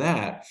and all of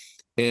that.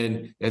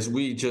 And as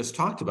we just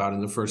talked about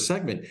in the first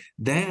segment,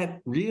 that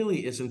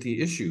really isn't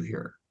the issue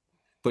here.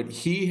 But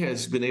he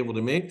has been able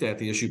to make that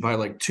the issue by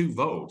like 2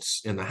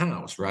 votes in the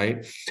House,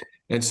 right?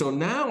 And so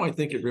now I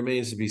think it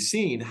remains to be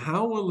seen,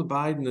 how will the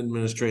Biden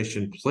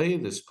administration play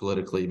this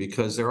politically?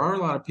 Because there are a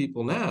lot of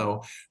people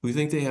now who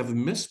think they have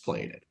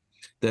misplayed it,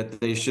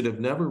 that they should have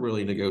never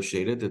really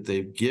negotiated, that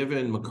they've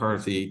given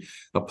McCarthy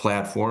a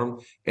platform,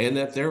 and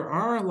that there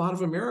are a lot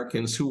of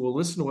Americans who will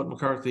listen to what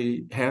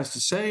McCarthy has to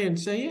say and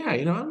say, yeah,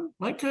 I'm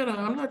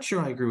not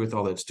sure I agree with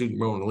all that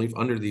student loan relief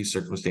under these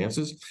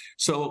circumstances.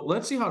 So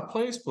let's see how it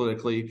plays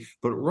politically.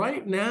 But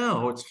right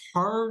now, it's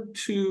hard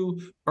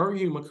to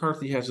argue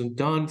McCarthy hasn't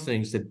done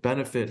things that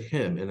benefit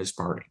him and his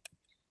party.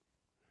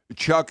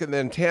 Chuck, and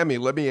then Tammy,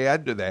 let me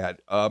add to that.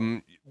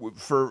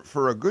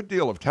 For a good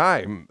deal of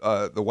time,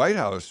 the White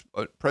House,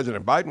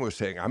 President Biden was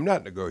saying, I'm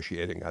not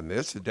negotiating on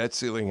this. The debt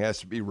ceiling has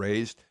to be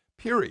raised,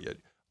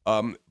 period.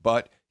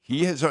 But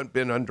he has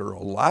been under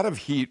a lot of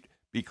heat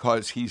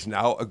because he's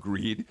now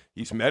agreed.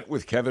 He's met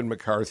with Kevin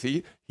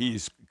McCarthy.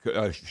 He's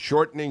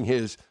shortening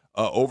his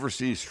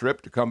overseas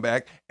trip to come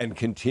back and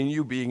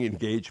continue being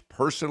engaged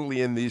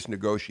personally in these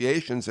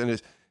negotiations. And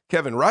as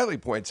Kevin Riley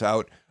points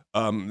out,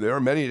 there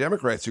are many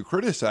Democrats who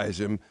criticize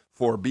him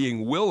for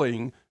being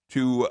willing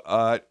to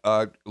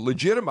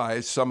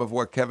legitimize some of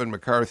what Kevin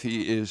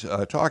McCarthy is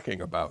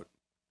talking about.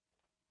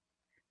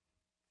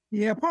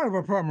 Yeah, part of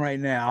our problem right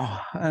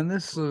now, and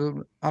this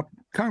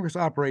Congress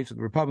operates, the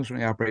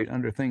Republicans operate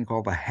under a thing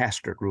called the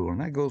Hastert rule, and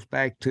that goes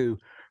back to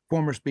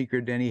former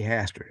Speaker Denny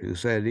Hastert, who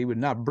said he would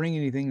not bring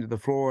anything to the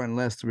floor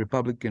unless the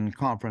Republican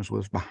conference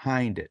was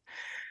behind it.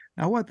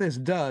 Now, what this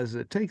does,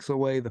 it takes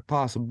away the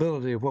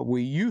possibility of what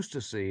we used to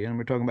see, and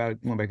we're talking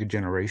about going back a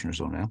generation or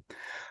so now,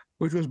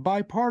 which was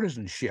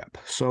bipartisanship,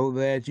 so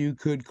that you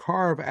could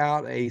carve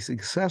out a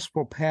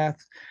successful path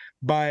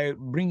by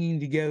bringing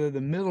together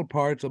the middle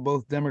parts of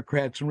both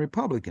Democrats and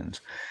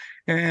Republicans.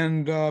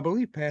 And I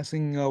believe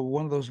passing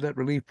one of those debt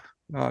relief,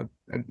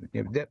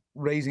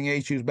 debt-raising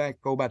issues back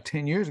about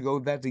 10 years ago,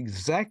 that's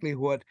exactly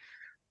what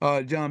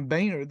John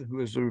Boehner, who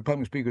was the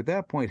Republican Speaker at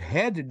that point,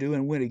 had to do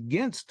and went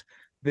against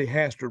the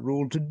Hastert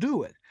rule to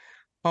do it.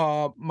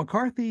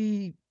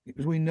 McCarthy,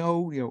 as we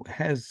know,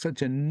 has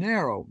such a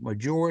narrow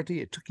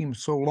majority. It took him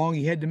so long.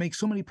 He had to make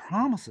so many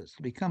promises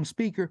to become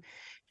Speaker.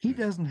 He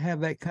doesn't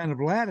have that kind of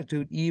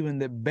latitude even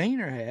that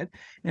Boehner had,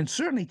 and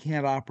certainly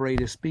can't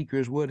operate as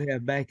speakers would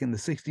have back in the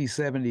 60s,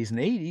 70s, and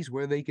 80s,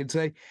 where they could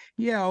say,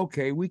 yeah,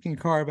 okay, we can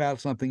carve out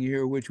something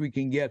here which we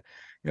can get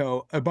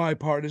a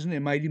bipartisan. It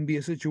might even be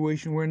a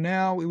situation where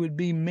now it would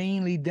be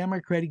mainly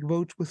Democratic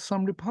votes with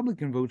some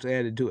Republican votes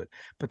added to it.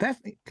 But that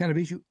kind of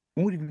issue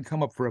won't even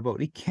come up for a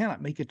vote. He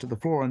cannot make it to the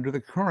floor under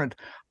the current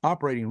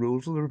operating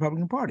rules of the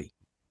Republican Party.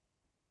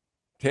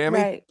 Tammy?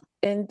 Right.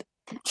 And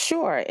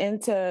sure.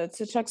 And to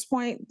Chuck's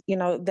point,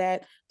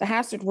 that the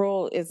Hastert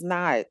rule is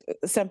not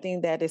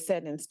something that is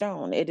set in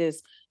stone. It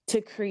is to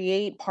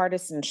create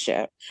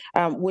partisanship,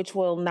 which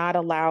will not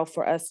allow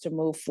for us to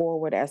move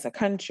forward as a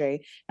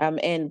country,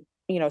 and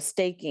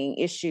staking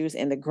issues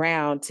in the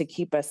ground to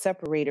keep us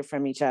separated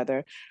from each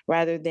other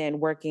rather than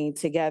working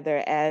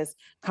together as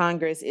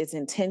Congress is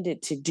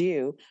intended to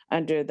do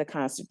under the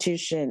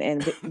Constitution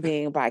and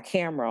being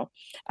bicameral.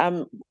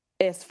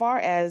 As far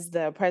as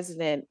the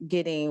president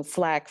getting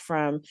flack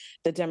from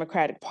the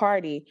Democratic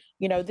Party,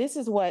 this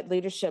is what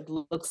leadership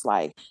looks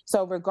like.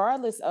 So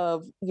regardless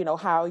of,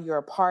 how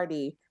your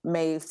party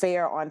may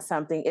fare on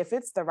something, if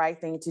it's the right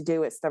thing to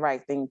do, it's the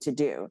right thing to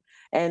do.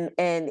 And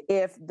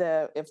if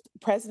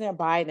President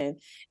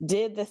Biden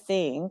did the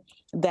thing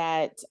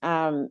that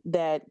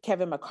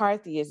Kevin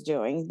McCarthy is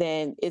doing,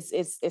 then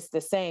it's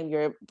the same.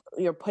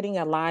 You're putting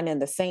a line in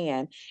the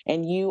sand,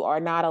 and you are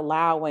not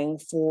allowing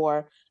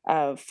for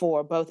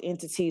both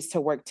entities to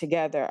work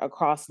together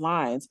across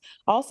lines.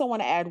 Also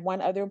want to add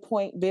one other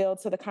point, Bill,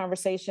 to the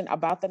conversation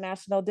about the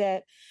national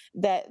debt,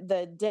 that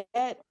the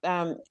debt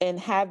and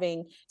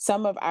having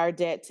some of our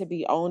debt to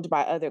be owned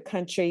by other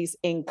countries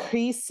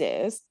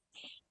increases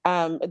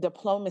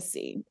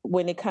diplomacy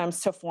when it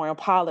comes to foreign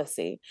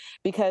policy,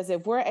 because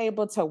if we're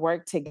able to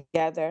work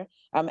together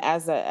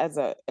as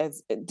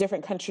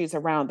different countries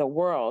around the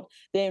world,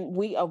 then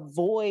we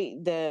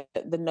avoid the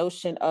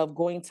notion of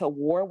going to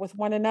war with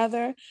one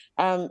another,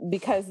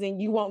 because then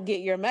you won't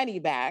get your money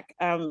back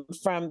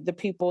from the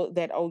people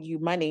that owe you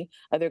money,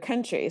 other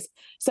countries.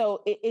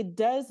 So it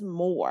does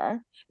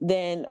more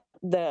than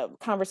the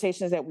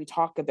conversations that we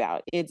talk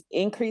about. It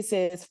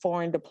increases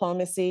foreign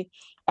diplomacy.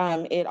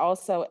 It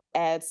also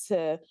adds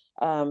to,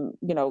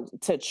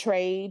 to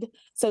trade.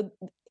 So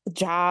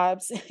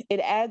jobs, it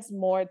adds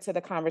more to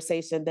the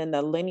conversation than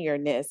the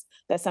linearness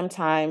that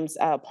sometimes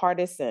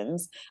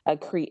partisans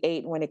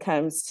create when it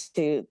comes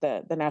to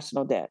the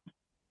national debt.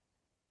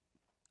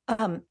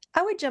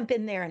 I would jump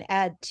in there and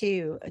add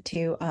to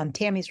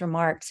Tammy's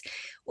remarks.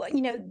 Well,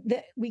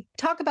 we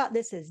talk about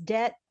this as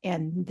debt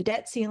and the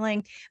debt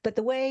ceiling, but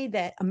the way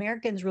that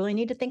Americans really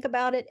need to think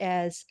about it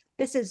as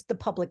this is the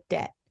public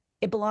debt.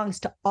 It belongs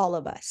to all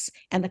of us,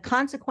 and the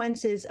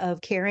consequences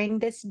of carrying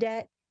this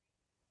debt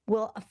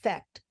will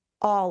affect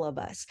all of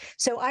us.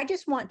 So I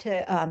just want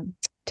to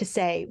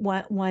say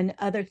one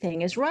other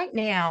thing is right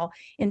now,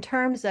 in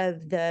terms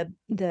of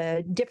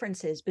the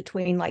differences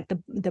between like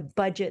the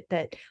budget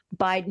that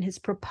Biden has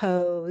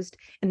proposed,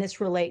 and this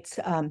relates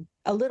a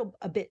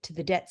bit to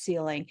the debt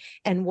ceiling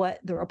and what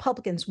the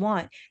Republicans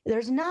want,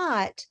 there's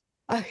not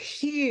a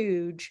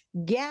huge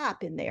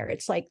gap in there.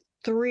 It's like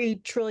 3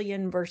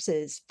 trillion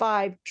versus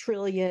 5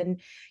 trillion,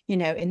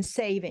 in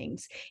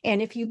savings. And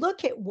if you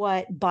look at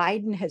what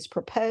Biden has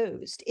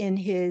proposed in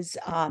his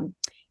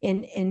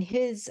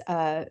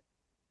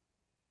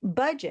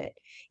budget,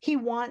 he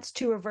wants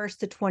to reverse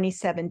the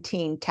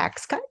 2017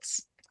 tax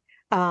cuts.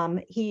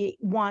 He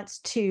wants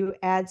to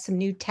add some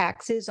new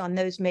taxes on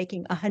those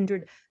making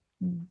 $100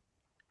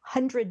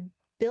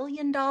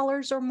 billion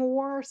or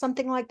more, or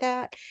something like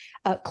that.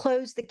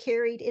 Close the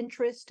carried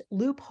interest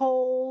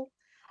loophole.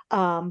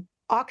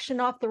 Auction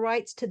off the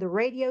rights to the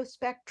radio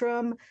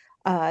spectrum,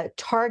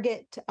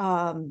 target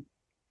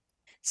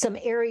some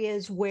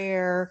areas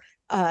where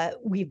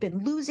we've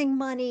been losing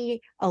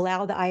money,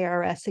 allow the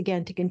IRS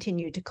again to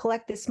continue to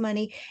collect this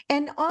money.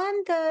 And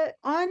on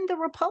the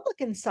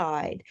Republican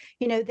side,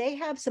 they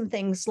have some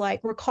things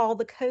like recall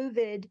the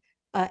COVID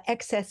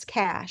excess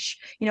cash.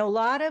 A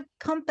lot of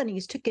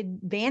companies took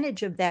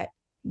advantage of that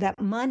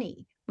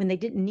money when they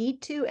didn't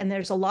need to, and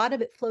there's a lot of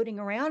it floating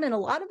around, and a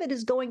lot of it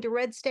is going to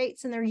red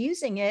states, and they're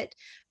using it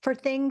for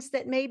things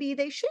that maybe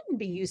they shouldn't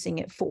be using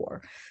it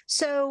for.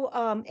 So,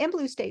 and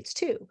blue states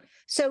too.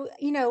 So,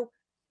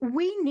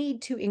 we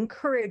need to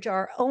encourage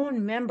our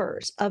own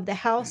members of the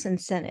House and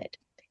Senate.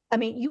 I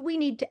mean, we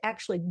need to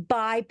actually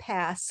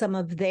bypass some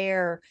of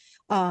their,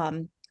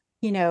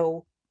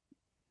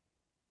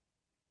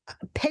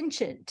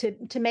 penchant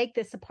to make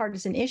this a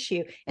partisan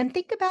issue and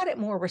think about it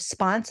more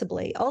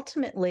responsibly.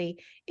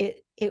 Ultimately,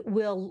 it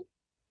will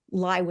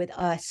lie with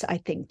us, I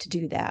think, to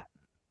do that.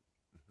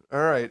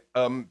 All right.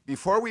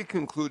 Before we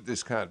conclude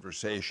this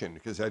conversation,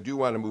 because I do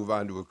want to move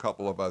on to a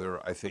couple of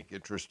other, I think,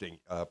 interesting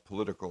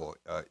political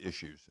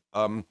issues.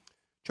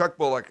 Chuck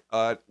Bullock,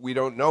 we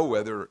don't know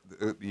whether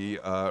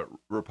the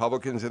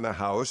Republicans in the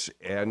House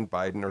and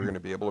Biden are going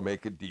to be able to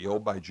make a deal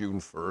by June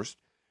 1st.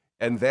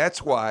 And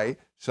that's why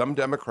some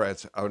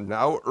Democrats are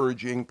now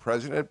urging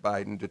President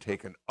Biden to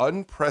take an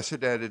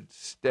unprecedented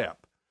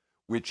step,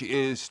 which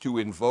is to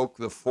invoke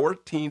the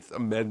 14th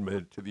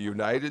Amendment to the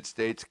United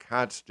States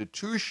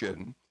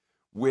Constitution,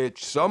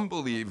 which some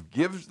believe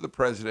gives the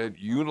president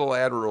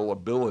unilateral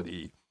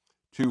ability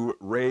to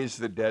raise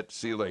the debt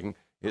ceiling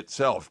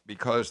itself,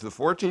 because the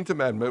 14th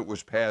Amendment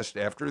was passed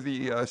after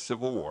the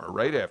Civil War,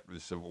 right after the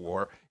Civil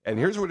War. And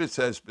here's what it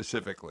says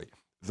specifically.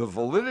 The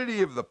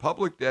validity of the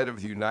public debt of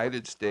the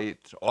United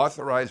States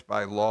authorized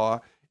by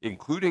law,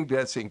 including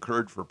debts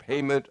incurred for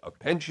payment of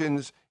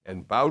pensions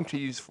and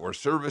bounties for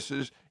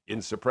services in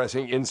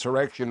suppressing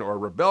insurrection or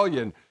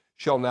rebellion,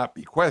 shall not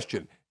be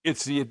questioned.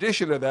 It's the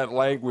addition of that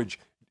language,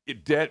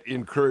 debt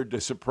incurred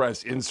to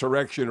suppress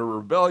insurrection or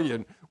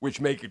rebellion, which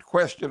make it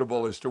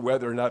questionable as to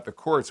whether or not the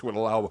courts would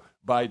allow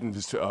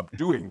Biden's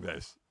doing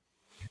this.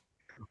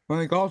 I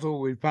think also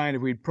what we'd find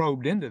if we'd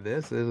probed into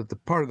this is that the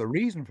part of the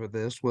reason for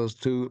this was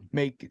to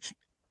make it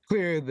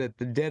clear that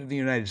the debt of the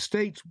United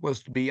States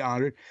was to be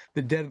honored,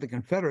 the debt of the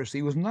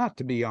Confederacy was not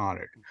to be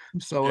honored.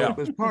 So it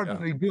was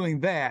partly doing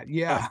that.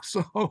 Yeah.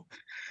 So,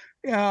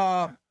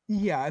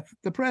 if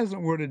the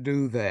president were to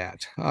do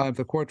that, if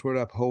the courts were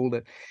to uphold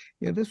it,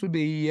 this would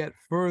be yet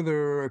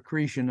further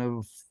accretion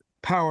of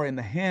power in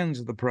the hands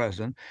of the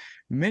president.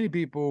 Many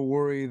people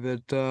worry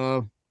that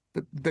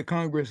the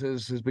Congress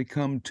has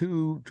become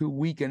too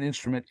weak an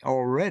instrument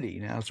already.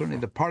 Now, certainly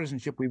the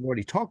partisanship we've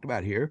already talked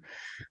about here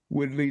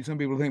would lead some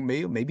people to think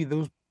maybe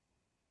those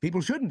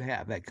people shouldn't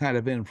have that kind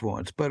of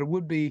influence, but it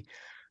would be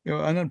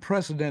an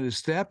unprecedented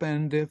step.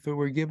 And if it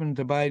were given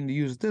to Biden to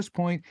use at this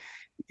point,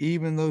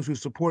 even those who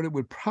support it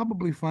would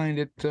probably find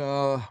it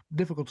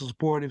difficult to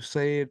support if,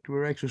 say, it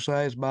were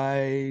exercised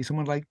by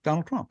someone like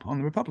Donald Trump on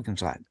the Republican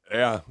side.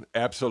 Yeah,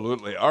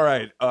 absolutely. All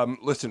right.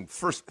 Listen,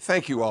 first,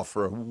 thank you all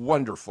for a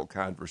wonderful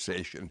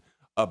conversation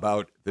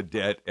about the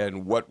debt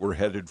and what we're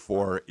headed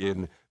for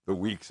in the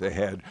weeks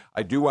ahead.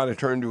 I do want to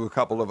turn to a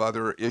couple of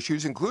other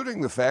issues,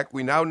 including the fact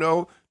we now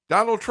know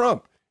Donald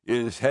Trump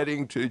is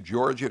heading to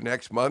Georgia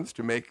next month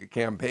to make a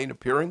campaign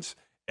appearance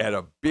at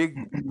a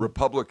big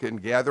Republican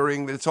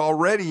gathering that's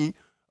already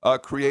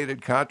created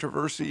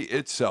controversy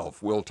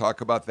itself. We'll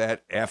talk about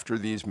that after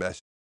these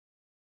messages.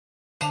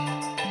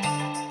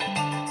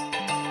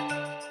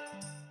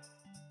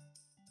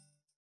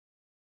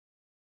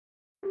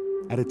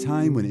 At a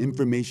time when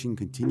information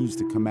continues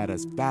to come at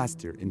us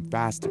faster and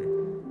faster,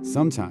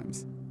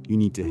 sometimes you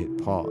need to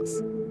hit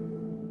pause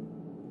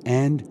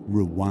and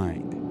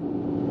rewind.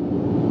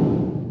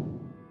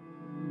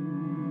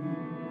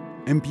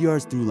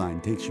 NPR's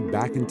Throughline takes you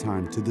back in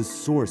time to the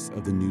source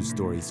of the news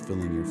stories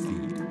filling your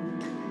feed.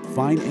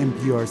 Find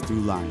NPR's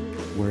Throughline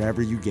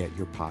wherever you get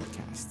your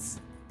podcasts.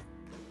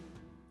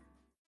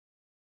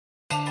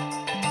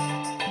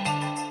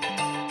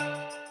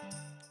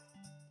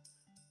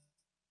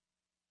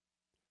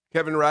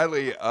 Kevin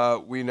Riley,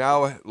 we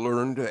now have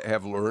learned in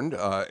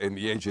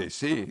the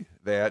AJC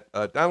that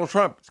Donald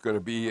Trump is going to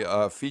be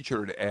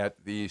featured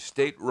at the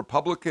state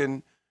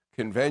Republican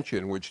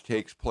convention, which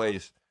takes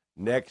place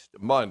next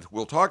month.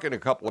 We'll talk in a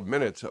couple of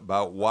minutes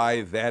about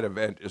why that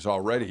event is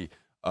already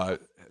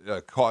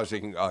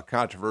causing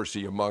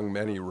controversy among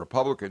many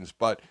Republicans.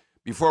 But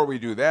before we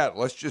do that,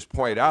 let's just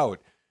point out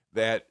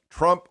that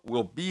Trump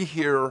will be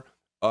here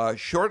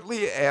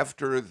shortly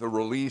after the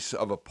release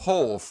of a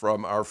poll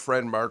from our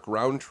friend Mark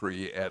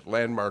Roundtree at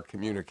Landmark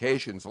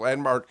Communications.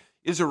 Landmark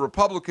is a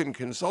Republican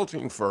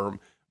consulting firm,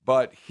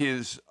 but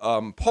his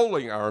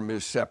polling arm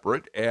is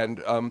separate.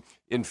 And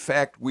in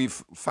fact,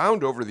 we've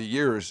found over the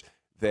years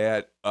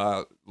that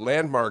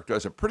Landmark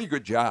does a pretty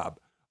good job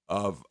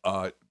of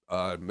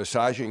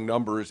massaging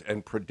numbers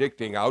and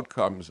predicting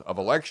outcomes of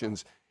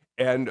elections.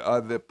 And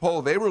the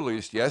poll they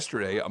released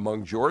yesterday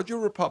among Georgia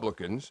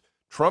Republicans,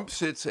 Trump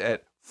sits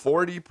at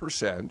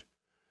 40%.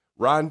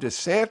 Ron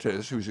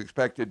DeSantis, who's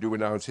expected to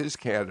announce his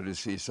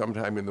candidacy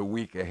sometime in the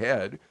week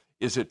ahead,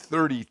 is at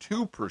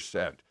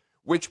 32%,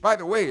 which, by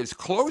the way, is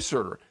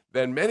closer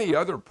than many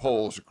other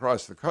polls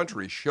across the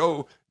country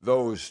show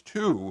those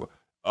two.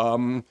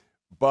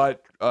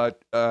 But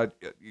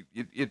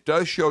it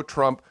does show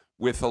Trump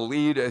with a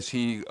lead as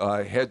he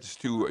heads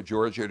to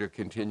Georgia to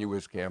continue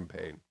his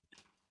campaign.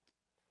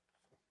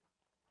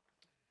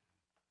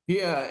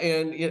 Yeah,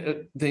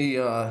 and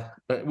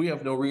we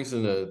have no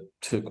reason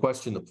to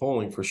question the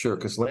polling for sure,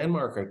 because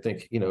Landmark, I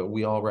think,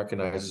 we all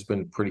recognize has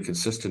been pretty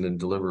consistent and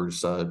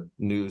delivers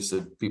news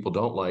that people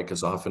don't like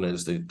as often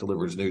as it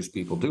delivers news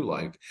people do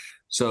like.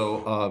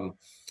 So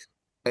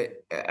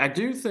I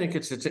do think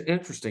it's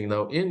interesting,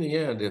 though. In the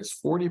end, it's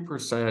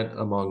 40%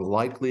 among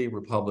likely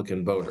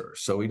Republican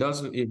voters. So he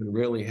doesn't even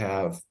really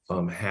have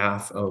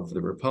half of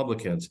the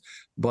Republicans.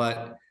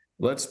 But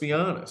let's be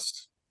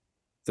honest.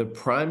 The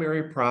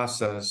primary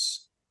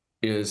process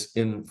is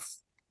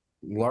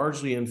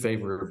largely in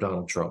favor of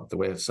Donald Trump, the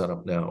way it's set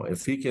up now.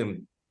 If he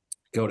can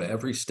go to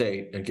every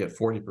state and get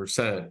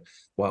 40%,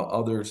 while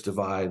others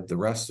divide the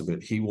rest of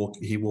it, he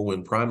will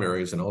win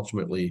primaries and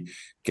ultimately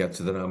get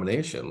to the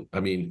nomination.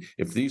 I mean,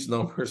 if these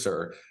numbers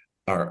are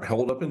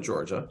held up in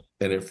Georgia,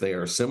 and if they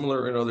are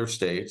similar in other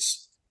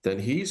states, then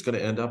he's going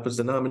to end up as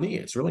the nominee.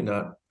 It's really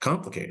not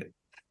complicated.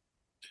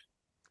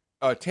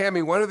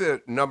 Tammy, one of the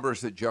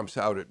numbers that jumps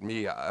out at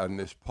me on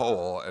this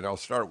poll, and I'll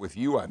start with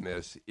you on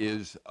this,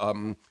 is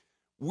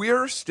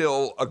we're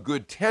still a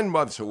good 10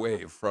 months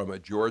away from a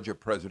Georgia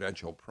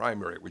presidential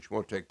primary, which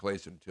won't take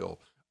place until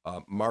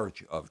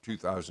March of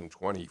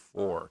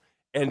 2024.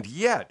 And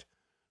yet,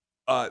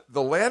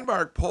 the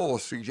Landmark poll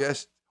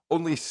suggests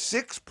only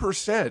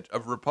 6%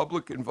 of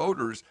Republican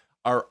voters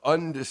are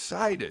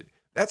undecided.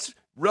 That's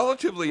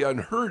relatively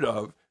unheard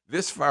of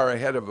this far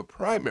ahead of a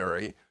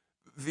primary.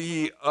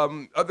 The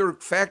other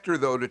factor,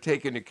 though, to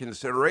take into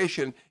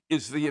consideration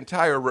is the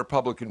entire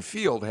Republican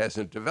field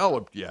hasn't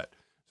developed yet.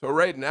 So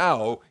right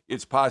now,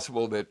 it's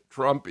possible that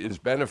Trump is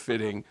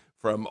benefiting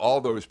from all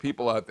those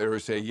people out there who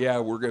say, yeah,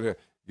 we're going to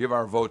give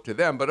our vote to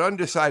them. But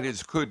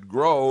undecideds could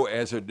grow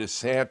as a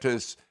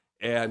DeSantis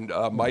and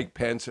Mike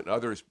Pence and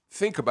others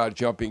think about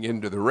jumping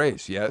into the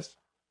race, yes?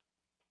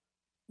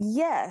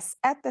 Yes.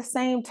 At the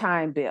same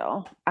time,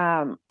 Bill,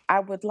 I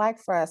would like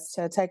for us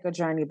to take a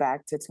journey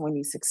back to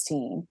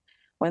 2016.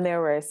 When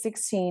there were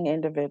 16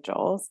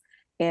 individuals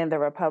in the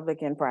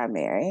Republican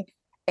primary,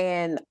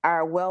 and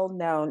our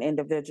well-known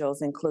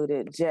individuals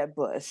included Jeb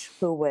Bush,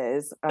 who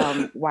was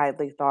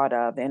widely thought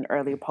of in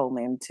early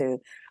polling to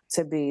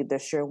be the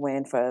sure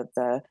win for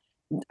the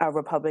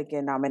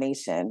Republican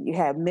nomination. You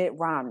had Mitt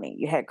Romney,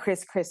 you had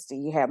Chris Christie,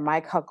 you had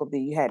Mike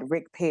Huckabee, you had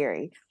Rick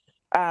Perry,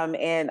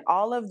 and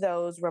all of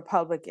those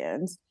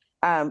Republicans,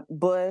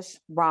 Bush,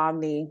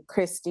 Romney,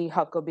 Christie,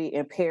 Huckabee,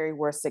 and Perry,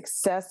 were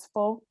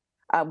successful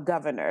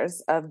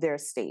governors of their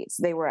states.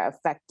 They were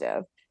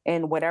effective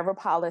in whatever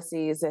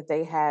policies that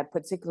they had,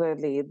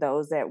 particularly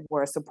those that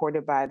were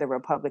supported by the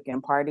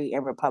Republican Party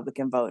and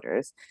Republican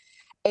voters.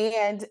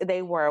 And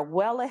they were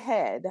well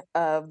ahead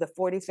of the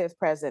 45th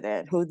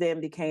president, who then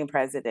became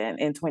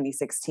president in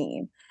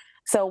 2016.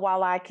 So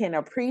while I can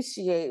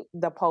appreciate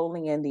the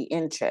polling and the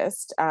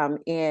interest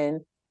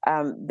in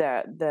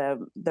the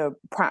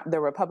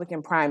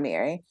Republican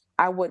primary,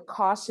 I would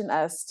caution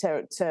us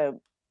to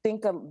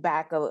think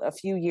back a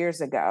few years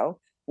ago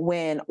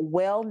when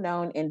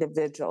well-known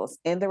individuals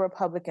in the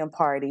Republican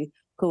Party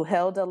who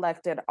held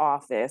elected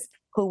office,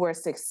 who were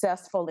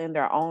successful in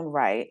their own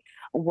right,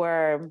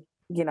 were,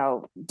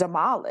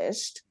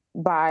 demolished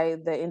by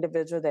the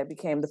individual that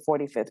became the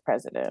 45th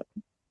president.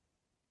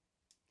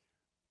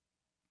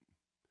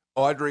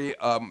 Audrey,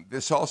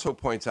 this also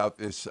points out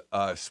this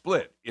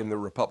split in the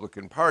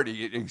Republican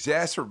Party. It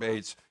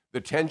exacerbates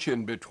the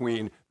tension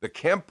between the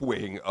Kemp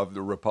wing of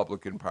the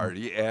Republican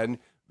Party and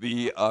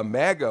the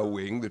MAGA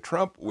wing, the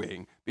Trump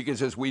wing,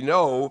 because as we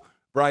know,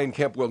 Brian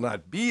Kemp will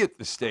not be at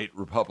the state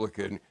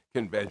Republican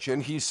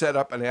convention. He set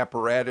up an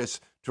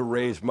apparatus to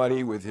raise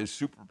money with his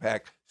super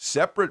PAC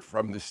separate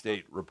from the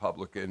state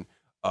Republican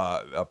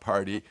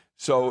Party.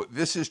 So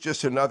this is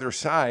just another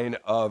sign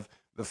of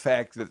the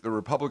fact that the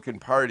Republican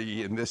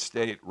Party in this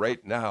state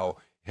right now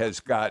has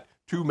got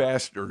two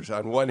masters.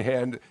 On one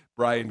hand,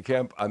 Brian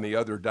Kemp, on the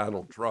other,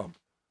 Donald Trump.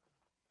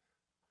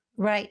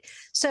 Right.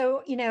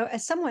 So,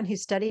 as someone who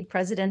studied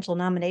presidential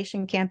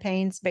nomination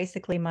campaigns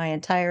basically my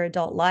entire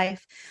adult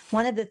life,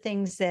 one of the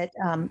things that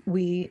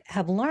we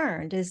have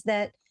learned is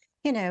that,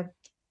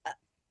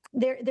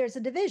 there's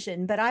a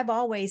division, but I've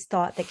always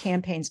thought that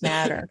campaigns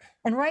matter.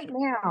 And right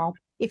now,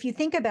 if you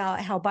think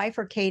about how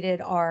bifurcated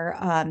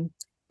our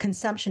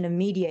consumption of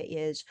media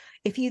is,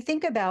 if you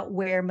think about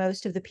where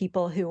most of the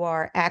people who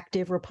are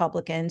active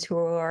Republicans who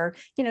are,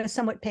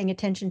 somewhat paying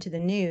attention to the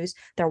news,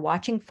 they're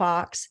watching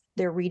Fox,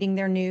 they're reading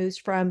their news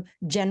from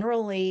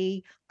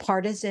generally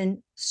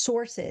partisan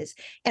sources.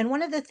 And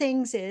one of the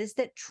things is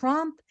that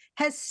Trump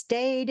has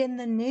stayed in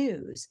the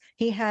news.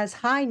 He has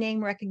high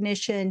name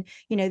recognition,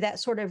 that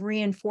sort of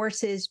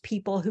reinforces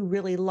people who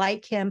really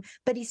like him,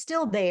 but he's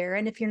still there.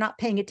 And if you're not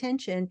paying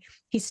attention,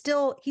 he's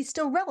still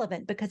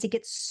relevant because he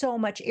gets so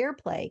much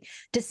airplay.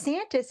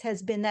 DeSantis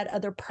has been that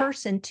other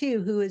person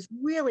too, who has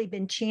really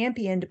been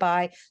championed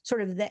by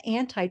sort of the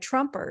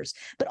anti-Trumpers.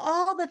 But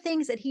all the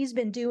things that he's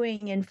been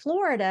doing in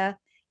Florida,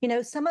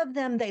 some of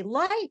them they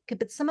like,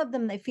 but some of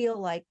them they feel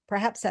like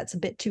perhaps that's a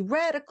bit too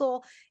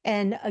radical.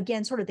 And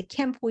again, sort of the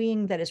Kemp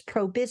wing that is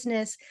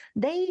pro-business,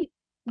 they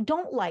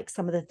don't like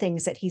some of the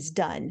things that he's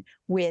done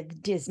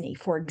with Disney,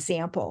 for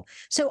example.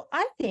 So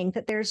I think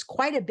that there's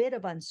quite a bit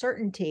of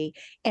uncertainty,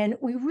 and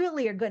we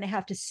really are going to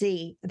have to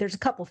see. There's a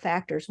couple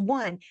factors.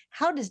 One,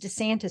 how does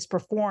DeSantis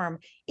perform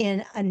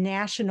in a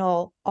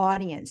national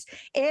audience?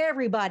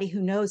 Everybody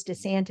who knows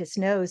DeSantis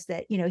knows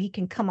that, he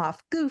can come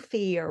off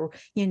goofy or,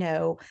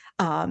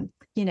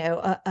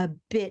 a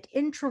bit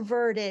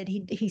introverted.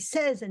 He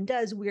says and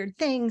does weird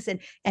things.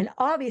 And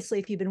obviously,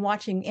 if you've been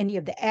watching any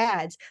of the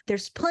ads,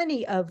 there's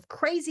plenty of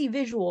crazy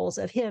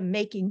visuals of him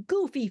making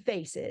goofy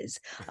faces.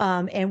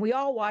 And we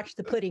all watch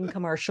the pudding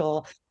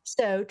commercial.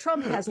 So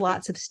Trump has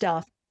lots of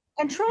stuff.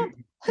 And Trump,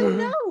 who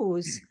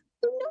knows?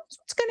 Who knows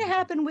what's going to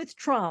happen with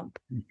Trump?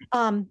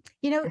 Will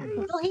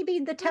he be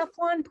the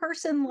Teflon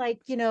person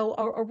like,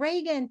 or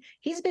Reagan?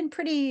 He's been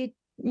pretty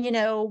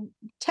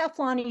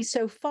Teflon-y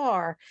so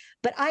far,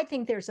 but I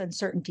think there's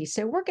uncertainty.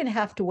 So we're going to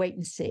have to wait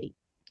and see.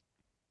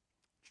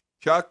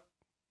 Chuck?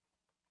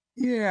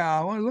 Yeah,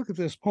 I want to look at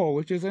this poll,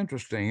 which is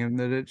interesting in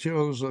that it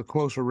shows a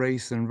closer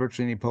race than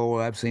virtually any poll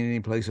I've seen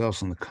anyplace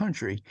else in the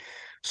country.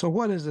 So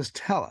what does this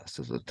tell us?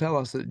 Does it tell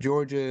us that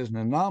Georgia is an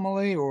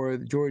anomaly or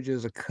that Georgia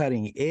is a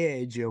cutting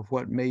edge of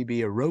what may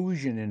be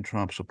erosion in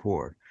Trump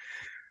support?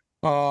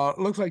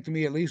 Looks like to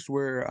me at least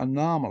we're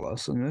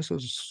anomalous, and this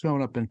has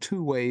shown up in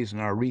two ways in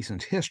our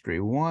recent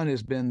history. One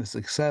has been the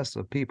success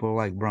of people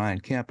like Brian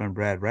Kemp and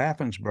Brad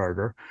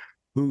Raffensperger,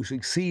 who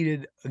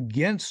succeeded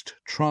against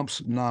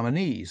Trump's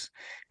nominees.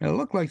 And it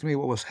looked like to me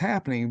what was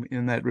happening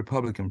in that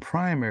Republican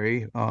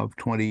primary of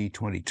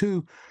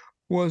 2022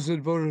 was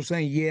that voters were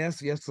saying, yes,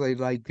 they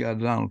like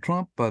Donald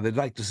Trump, they'd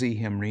like to see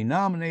him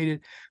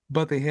renominated,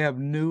 but they have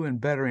new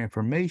and better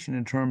information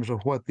in terms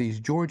of what these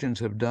Georgians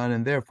have done,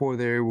 and therefore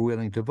they're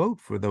willing to vote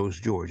for those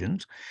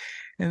Georgians.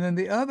 And then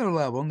the other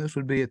level, and this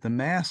would be at the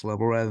mass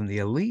level rather than the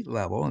elite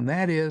level, and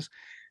that is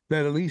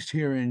that at least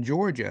here in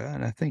Georgia,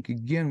 and I think,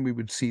 again, we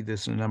would see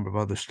this in a number of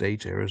other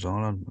states,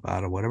 Arizona,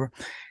 Nevada, whatever,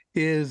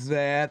 is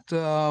that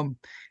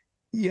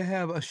you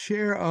have a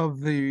share of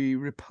the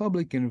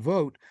Republican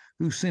vote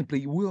who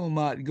simply will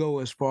not go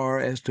as far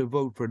as to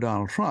vote for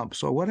Donald Trump.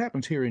 So what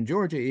happens here in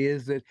Georgia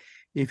is that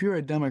if you're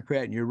a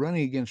Democrat and you're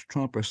running against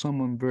Trump or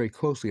someone very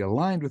closely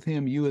aligned with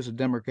him, you as a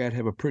Democrat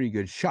have a pretty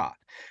good shot.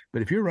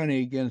 But if you're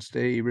running against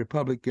a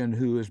Republican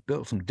who has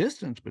built some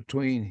distance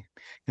between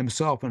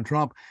himself and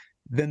Trump,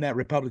 then that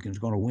Republican's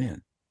going to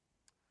win.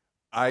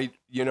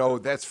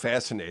 That's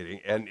fascinating.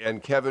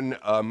 And Kevin,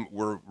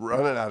 we're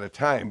running out of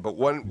time, but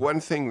one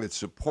thing that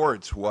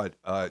supports what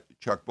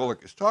Chuck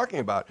Bullock is talking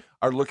about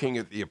are looking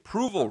at the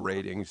approval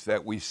ratings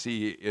that we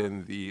see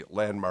in the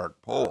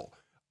landmark poll.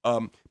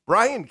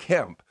 Brian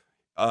Kemp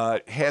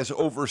has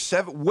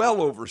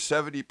well over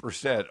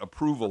 70%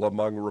 approval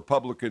among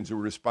Republicans who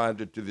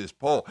responded to this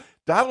poll.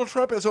 Donald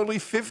Trump has only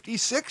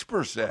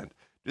 56%.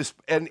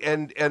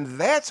 And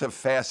that's a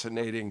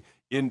fascinating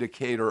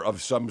indicator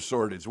of some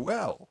sort as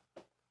well.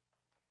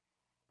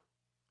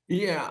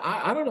 Yeah,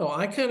 I don't know.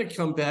 I kind of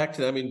come back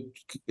to,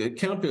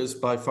 Kemp is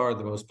by far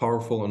the most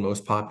powerful and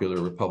most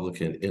popular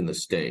Republican in the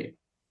state.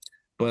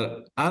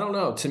 But I don't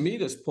know. To me,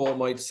 this poll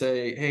might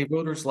say, hey,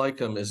 voters like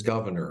him as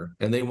governor,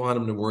 and they want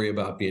him to worry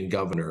about being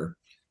governor.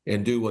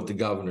 and do what the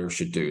governor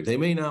should do. They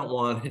may not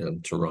want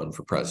him to run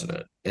for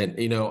president. And,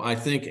 I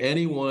think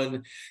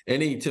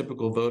any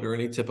typical voter,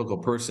 any typical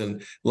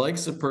person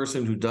likes a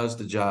person who does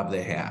the job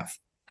they have.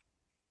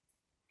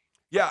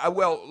 Yeah,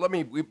 well,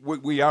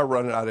 we are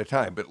running out of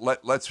time, but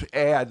let's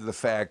add the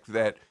fact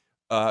that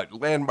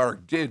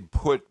Landmark did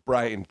put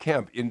Brian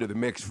Kemp into the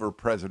mix for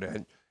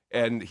president,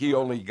 and he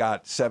only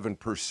got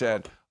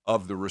 7%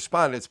 of the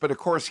respondents. But of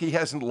course, he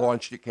hasn't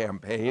launched a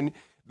campaign.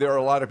 There are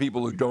a lot of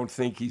people who don't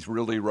think he's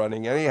really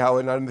running anyhow.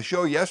 And on the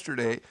show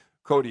yesterday,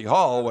 Cody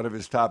Hall, one of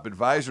his top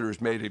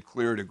advisors, made it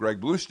clear to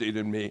Greg Bluestein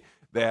and me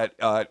that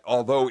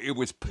although it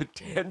was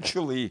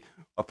potentially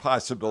a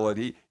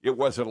possibility, it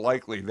wasn't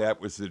likely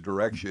that was the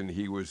direction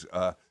he was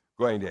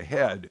going to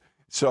head.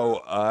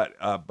 So,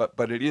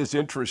 but it is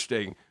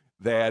interesting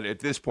that at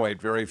this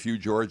point, very few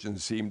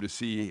Georgians seem to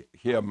see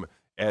him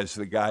as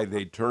the guy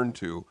they turn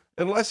to,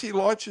 unless he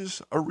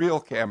launches a real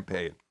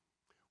campaign.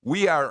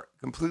 We are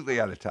completely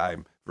out of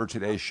time for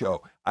today's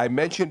show. I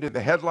mentioned in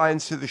the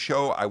headlines to the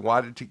show, I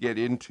wanted to get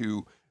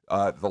into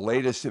the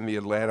latest in the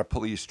Atlanta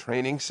Police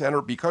Training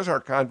Center because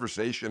our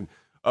conversation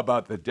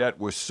about the debt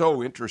was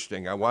so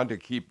interesting. I wanted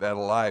to keep that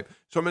alive.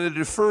 So I'm going to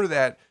defer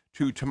that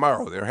to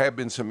tomorrow. There have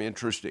been some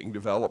interesting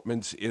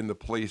developments in the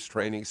Police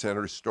Training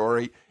Center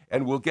story,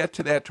 and we'll get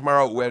to that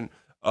tomorrow when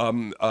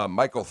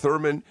Michael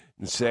Thurman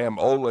and Sam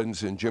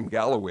Olens and Jim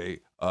Galloway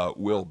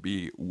will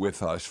be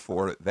with us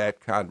for that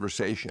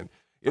conversation.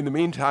 In the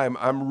meantime,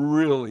 I'm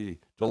really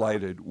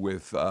delighted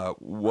with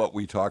what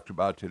we talked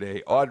about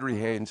today. Audrey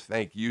Haynes,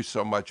 thank you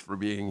so much for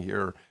being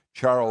here.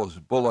 Charles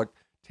Bullock,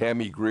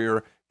 Tammy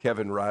Greer,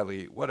 Kevin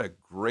Riley, what a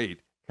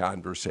great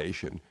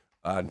conversation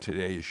on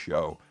today's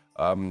show.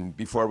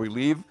 Before we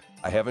leave,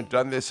 I haven't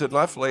done this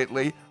enough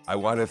lately. I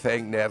want to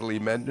thank Natalie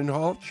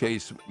Mendenhall,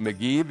 Chase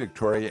McGee,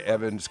 Victoria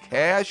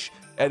Evans-Cash,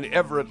 and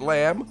Everett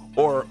Lamb,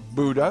 or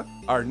Buddha,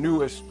 our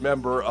newest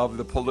member of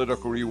the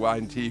Political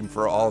Rewind team,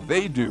 for all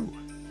they do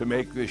to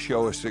make this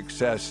show a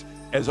success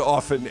as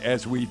often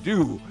as we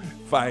do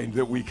find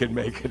that we can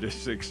make it a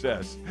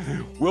success.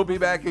 We'll be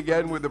back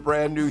again with a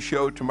brand new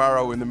show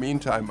tomorrow. In the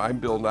meantime, I'm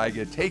Bill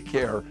Nigut. Take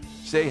care,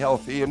 stay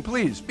healthy, and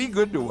please be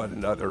good to one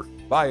another.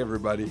 Bye,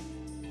 everybody.